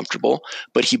uncomfortable,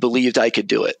 but he believed I could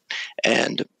do it.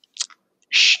 And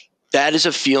that is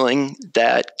a feeling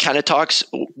that kind of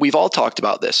we've all talked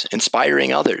about this,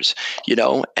 inspiring others,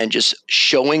 and just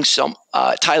showing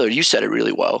Tyler, you said it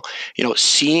really well,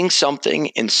 seeing something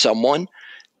in someone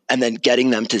and then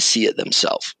getting them to see it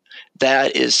themselves.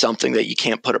 That is something that you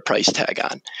can't put a price tag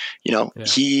on.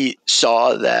 He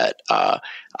saw that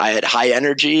I had high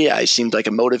energy. I seemed like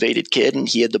a motivated kid, and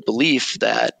he had the belief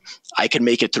that I could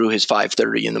make it through his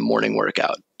 5:30 in the morning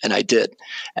workout. And I did.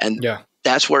 And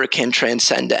that's where it can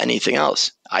transcend to anything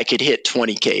else. I could hit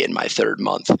 20K in my third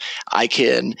month. I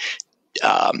can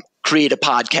create a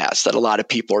podcast that a lot of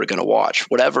people are going to watch.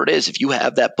 Whatever it is, if you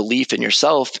have that belief in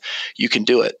yourself, you can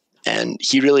do it. And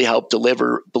he really helped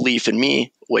deliver belief in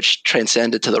me, which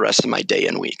transcended to the rest of my day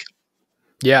and week.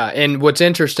 Yeah, and what's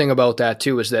interesting about that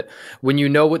too is that when you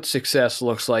know what success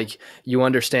looks like, you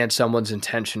understand someone's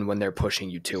intention when they're pushing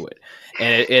you to it,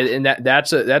 and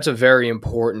that's a very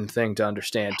important thing to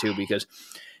understand too, because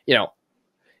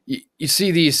you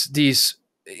see these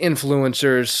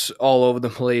influencers all over the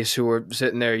place who are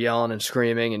sitting there yelling and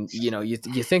screaming, and you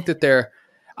think that they're.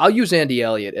 I'll use Andy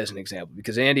Elliott as an example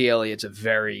because Andy Elliott's a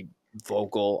very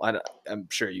vocal. I'm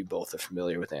sure you both are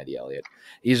familiar with Andy Elliott.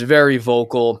 He's very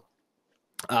vocal.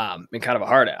 And kind of a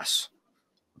hard ass.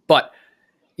 But,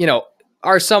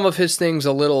 are some of his things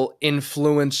a little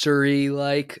influencery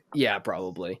like? Yeah,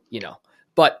 probably,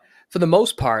 But for the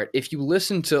most part, if you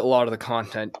listen to a lot of the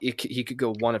content, he could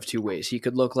go one of two ways. He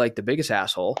could look like the biggest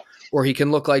asshole, or he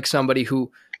can look like somebody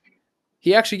who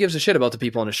he actually gives a shit about the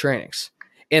people in his trainings.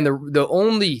 And the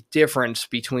only difference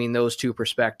between those two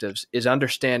perspectives is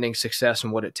understanding success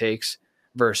and what it takes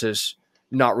versus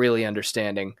not really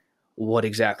understanding what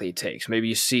exactly it takes. Maybe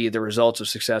you see the results of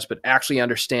success, but actually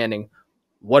understanding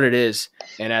what it is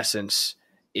in essence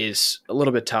is a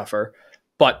little bit tougher.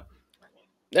 But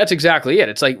that's exactly it.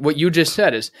 It's like what you just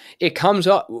said is it comes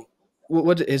up.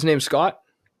 What his name's Scott?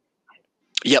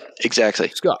 Yep, exactly.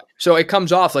 Scott. So it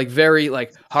comes off like very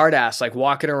like hard ass, like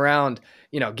walking around,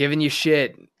 giving you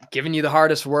shit, giving you the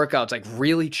hardest workouts, like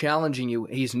really challenging you.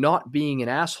 He's not being an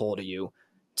asshole to you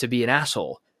to be an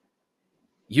asshole.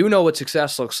 You know what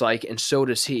success looks like, and so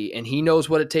does he. And he knows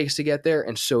what it takes to get there,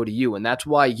 and so do you. And that's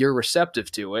why you're receptive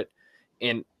to it,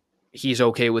 and he's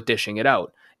okay with dishing it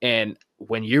out. And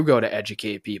when you go to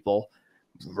educate people,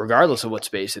 regardless of what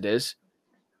space it is,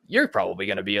 you're probably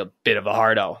going to be a bit of a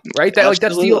hardo, right? That's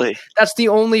the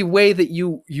only way that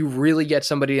you really get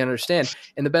somebody to understand.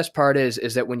 And the best part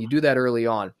is that when you do that early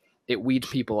on, it weeds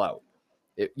people out.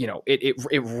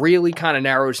 It really kind of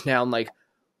narrows down like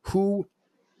who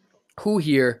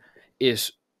here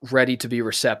is ready to be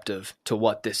receptive to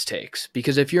what this takes.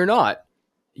 Because if you're not,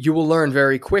 you will learn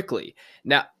very quickly.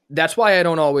 Now, that's why I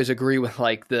don't always agree with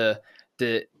like the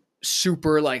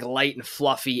super like light and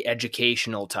fluffy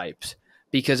educational types,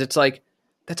 because it's like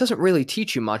that doesn't really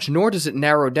teach you much, nor does it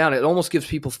narrow down. It almost gives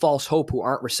people false hope who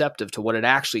aren't receptive to what it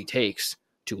actually takes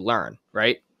to learn,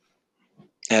 right?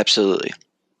 Absolutely.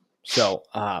 So,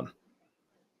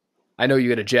 I know you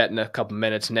got a jet in a couple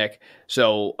minutes, Nick.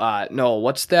 So, Noah,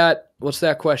 what's that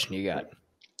question you got?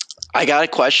 I got a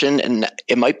question, and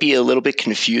it might be a little bit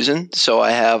confusing. So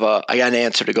I got an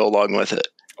answer to go along with it.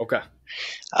 Okay.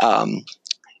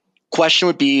 Question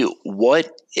would be,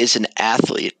 what is an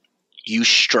athlete you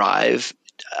strive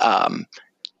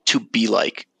to be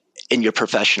like in your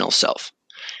professional self?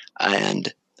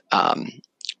 And the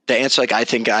answer, like I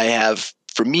think I have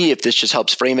for me, if this just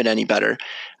helps frame it any better,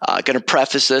 going to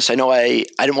preface this. I know I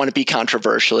didn't want to be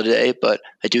controversial today, but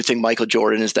I do think Michael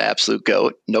Jordan is the absolute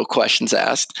GOAT. No questions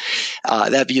asked.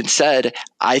 That being said,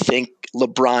 I think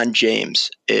LeBron James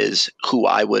is who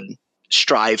I would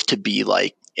strive to be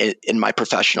like in my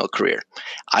professional career.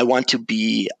 I want to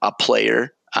be a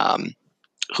player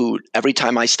who every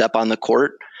time I step on the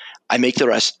court, I make the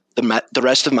rest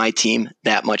of my team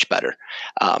that much better.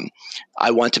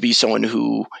 I want to be someone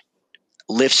who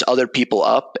lifts other people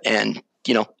up and,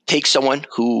 takes someone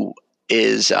who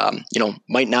is,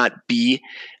 might not be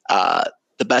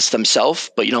the best themselves,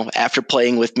 but, after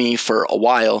playing with me for a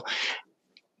while,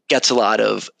 gets a lot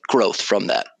of growth from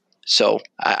that. So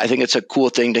I think it's a cool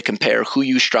thing to compare who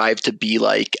you strive to be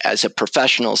like as a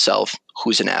professional self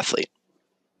who's an athlete.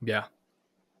 Yeah,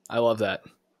 I love that.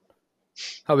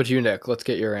 How about you, Nick? Let's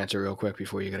get your answer real quick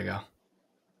before you got to go.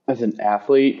 As an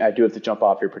athlete, I do have to jump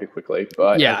off here pretty quickly.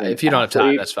 But yeah, if you don't have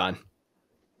time, that's fine.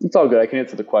 It's all good. I can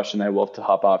answer the question. I will have to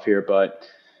hop off here. But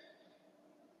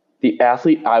the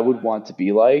athlete I would want to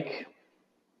be like,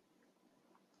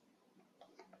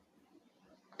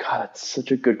 God, that's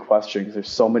such a good question because there's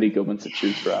so many good ones to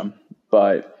choose from.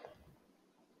 But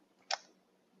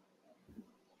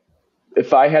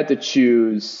if I had to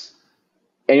choose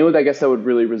anyone, I guess that would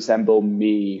really resemble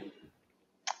me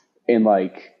in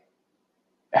like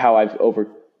how I've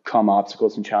overcome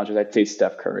obstacles and challenges, I'd say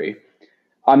Steph Curry.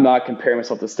 I'm not comparing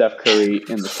myself to Steph Curry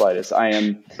in the slightest. I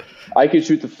can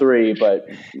shoot the three, but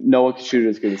no one can shoot it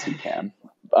as good as he can.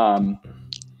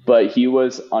 But he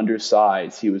was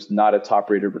undersized. He was not a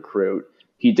top-rated recruit.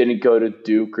 He didn't go to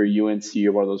Duke or UNC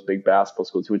or one of those big basketball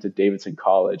schools. He went to Davidson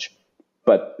College.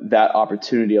 But that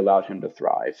opportunity allowed him to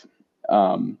thrive.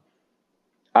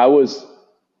 I was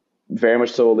very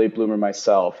much so a late bloomer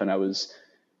myself, and I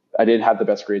didn't have the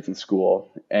best grades in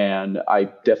school. And I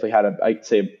definitely had I'd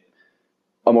say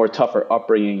a more tougher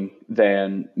upbringing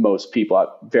than most people. A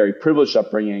very privileged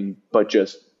upbringing, but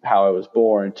just how I was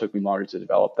born took me longer to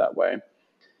develop that way.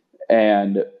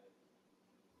 And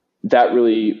that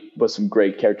really was some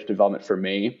great character development for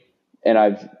me. And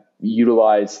I've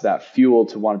utilized that fuel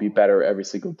to want to be better every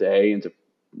single day and to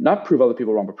not prove other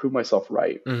people wrong, but prove myself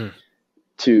right. Mm-hmm.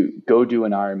 To go do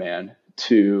an Ironman,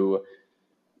 to,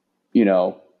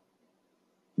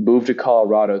 move to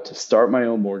Colorado, to start my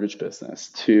own mortgage business,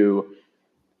 to,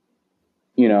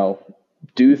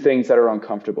 do things that are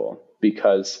uncomfortable,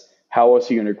 because how else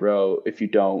are you going to grow if you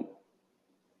don't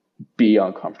be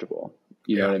uncomfortable?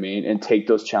 You know what I mean? And take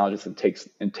those challenges and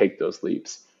take those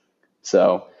leaps.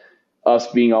 So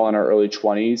us being all in our early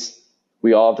 20s,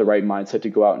 we all have the right mindset to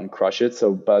go out and crush it.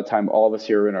 So by the time all of us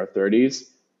here are in our 30s,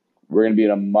 we're going to be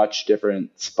in a much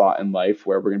different spot in life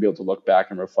where we're going to be able to look back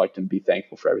and reflect and be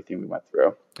thankful for everything we went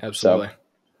through. Absolutely. So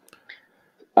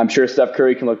I'm sure Steph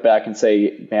Curry can look back and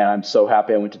say, man, I'm so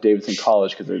happy I went to Davidson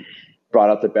College because it brought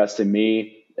out the best in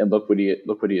me, and look what he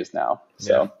is now.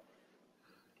 So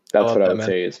that's what I would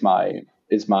say is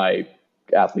my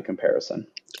athlete comparison.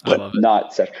 But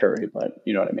not Steph Curry, but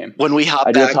you know what I mean. When we hop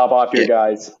I do hop off here,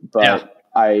 guys, but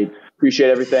I appreciate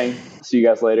everything. See you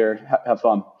guys later. Have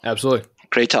fun. Absolutely.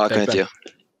 Great talking with you.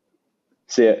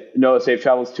 See ya. Noah, safe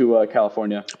travels to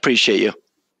California. Appreciate you.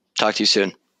 Talk to you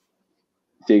soon.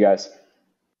 See you guys.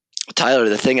 Tyler,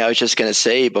 the thing I was just going to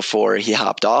say before he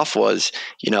hopped off was,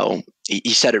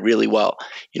 he said it really well.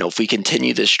 If we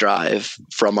continue this drive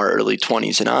from our early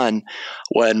 20s and on,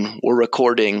 when we're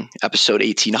recording episode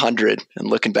 1800 and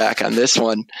looking back on this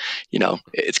one,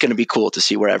 it's going to be cool to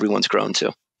see where everyone's grown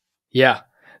to. Yeah,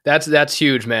 that's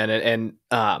huge, man. And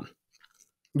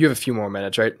you have a few more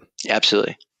minutes, right?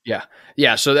 Absolutely. Yeah.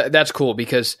 Yeah. So that's cool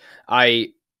because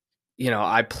I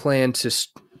plan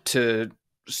to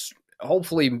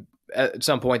hopefully at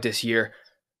some point this year,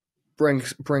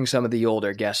 bring some of the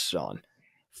older guests on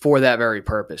for that very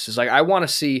purpose. It's like, I want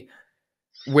to see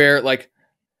where,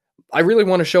 I really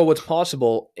want to show what's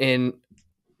possible in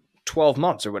 12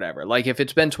 months or whatever. Like if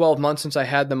it's been 12 months since I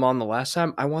had them on the last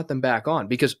time, I want them back on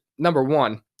because number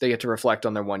one, they get to reflect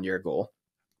on their 1-year goal.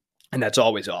 And that's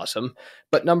always awesome.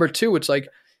 But number two, it's like,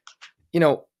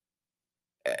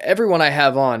 everyone I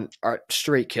have on are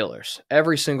straight killers.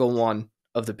 Every single one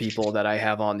of the people that I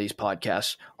have on these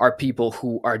podcasts are people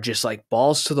who are just like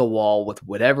balls to the wall with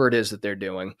whatever it is that they're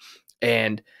doing.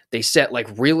 And they set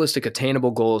like realistic,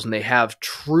 attainable goals, and they have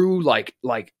true, like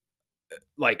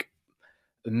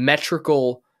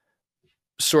metrical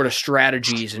sort of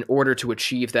strategies in order to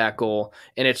achieve that goal.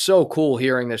 And it's so cool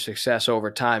hearing their success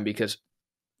over time because,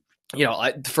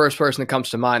 the first person that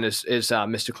comes to mind is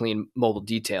Mr. Clean Mobile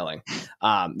Detailing.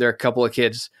 There are a couple of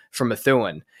kids from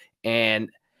Methuen, and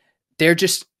they're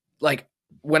just like,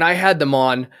 when I had them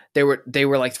on, they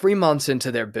were like 3 months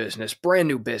into their business, brand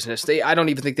new business. I don't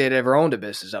even think they'd ever owned a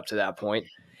business up to that point.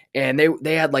 And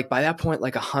they had like, by that point,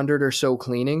 like 100 or so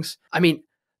cleanings. I mean,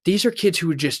 these are kids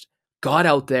who just got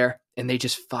out there and they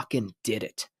just fucking did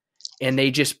it. And they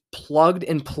just plugged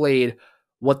and played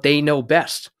what they know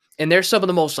best. and they're some of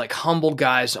the most like humble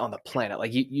guys on the planet.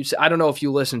 Like you I don't know if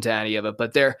you listen to any of it,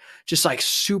 but they're just like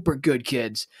super good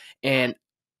kids and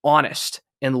honest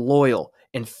and loyal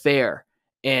and fair.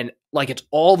 And like, it's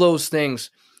all those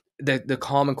things, the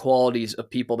common qualities of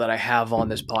people that I have on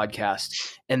this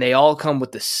podcast, and they all come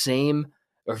with the same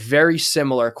or very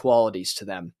similar qualities to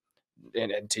them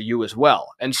and to you as well.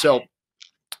 And so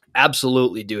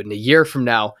absolutely, dude. In a year from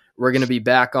now, we're going to be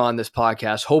back on this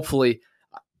podcast. Hopefully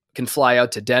can fly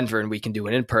out to Denver and we can do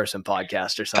an in-person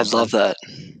podcast or something. I'd love that.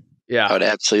 Yeah. I would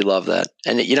absolutely love that.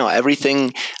 And,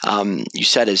 everything you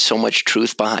said is so much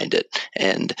truth behind it.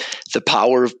 And the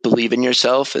power of believing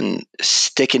yourself and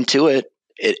sticking to it,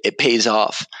 it pays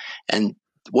off. And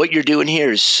what you're doing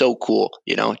here is so cool.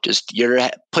 Just you're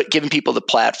giving people the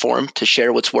platform to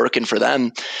share what's working for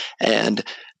them. And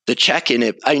the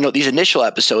check-in, these initial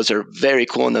episodes are very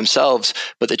cool in themselves,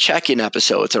 but the check-in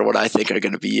episodes are what I think are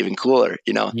going to be even cooler.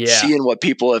 Seeing what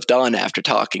people have done after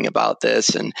talking about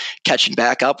this and catching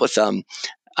back up with them.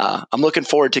 I'm looking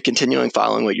forward to continuing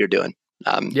following what you're doing.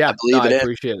 I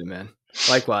appreciate it, man.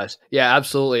 Likewise. Yeah,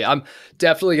 absolutely. I'm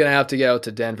definitely going to have to get out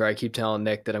to Denver. I keep telling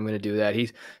Nick that I'm going to do that.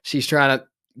 She's trying to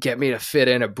get me to fit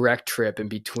in a Breck trip in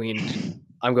between.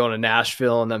 I'm going to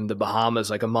Nashville and then the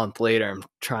Bahamas like a month later. I'm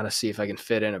trying to see if I can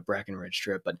fit in a Breckenridge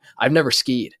trip, but I've never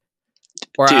skied.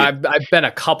 Or I've been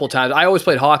a couple times. I always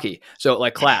played hockey, so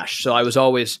like Clash. So I was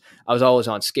always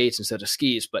on skates instead of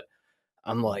skis. But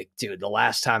I'm like, dude, the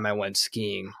last time I went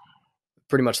skiing,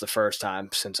 pretty much the first time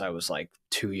since I was like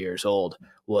 2 years old,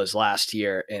 was last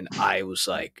year, and I was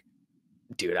like,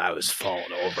 dude, I was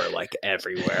falling over like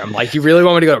everywhere. I'm like, you really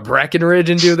want me to go to Breckenridge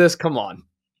and do this? Come on.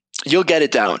 You'll get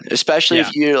it down, especially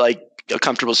if you're like a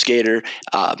comfortable skater.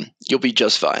 You'll be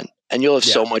just fine, and you'll have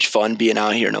so much fun being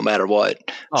out here, no matter what.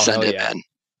 Send it, man.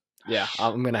 Yeah,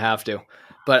 I'm gonna have to.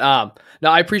 But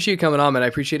no, I appreciate you coming on, man. I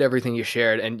appreciate everything you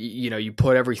shared, and you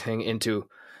put everything into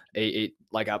a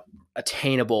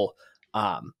attainable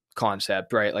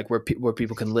concept, right? Like where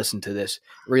people can listen to this,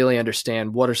 really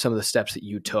understand what are some of the steps that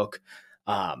you took.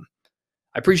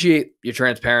 I appreciate your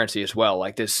transparency as well.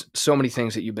 Like there's so many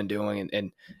things that you've been doing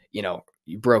and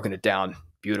you've broken it down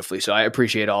beautifully. So I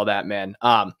appreciate all that, man.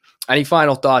 Any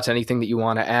final thoughts, anything that you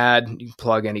want to add? You can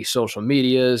plug any social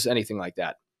medias, anything like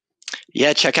that.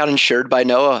 Yeah, check out Insured by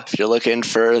Noah. If you're looking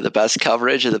for the best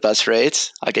coverage or the best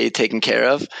rates, I'll get you taken care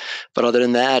of. But other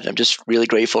than that, I'm just really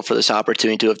grateful for this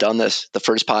opportunity to have done this. The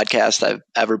first podcast I've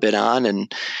ever been on,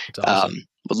 and awesome.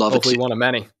 Would love Hopefully it. One of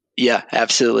many. Yeah,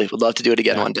 absolutely. Would love to do it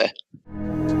again one day.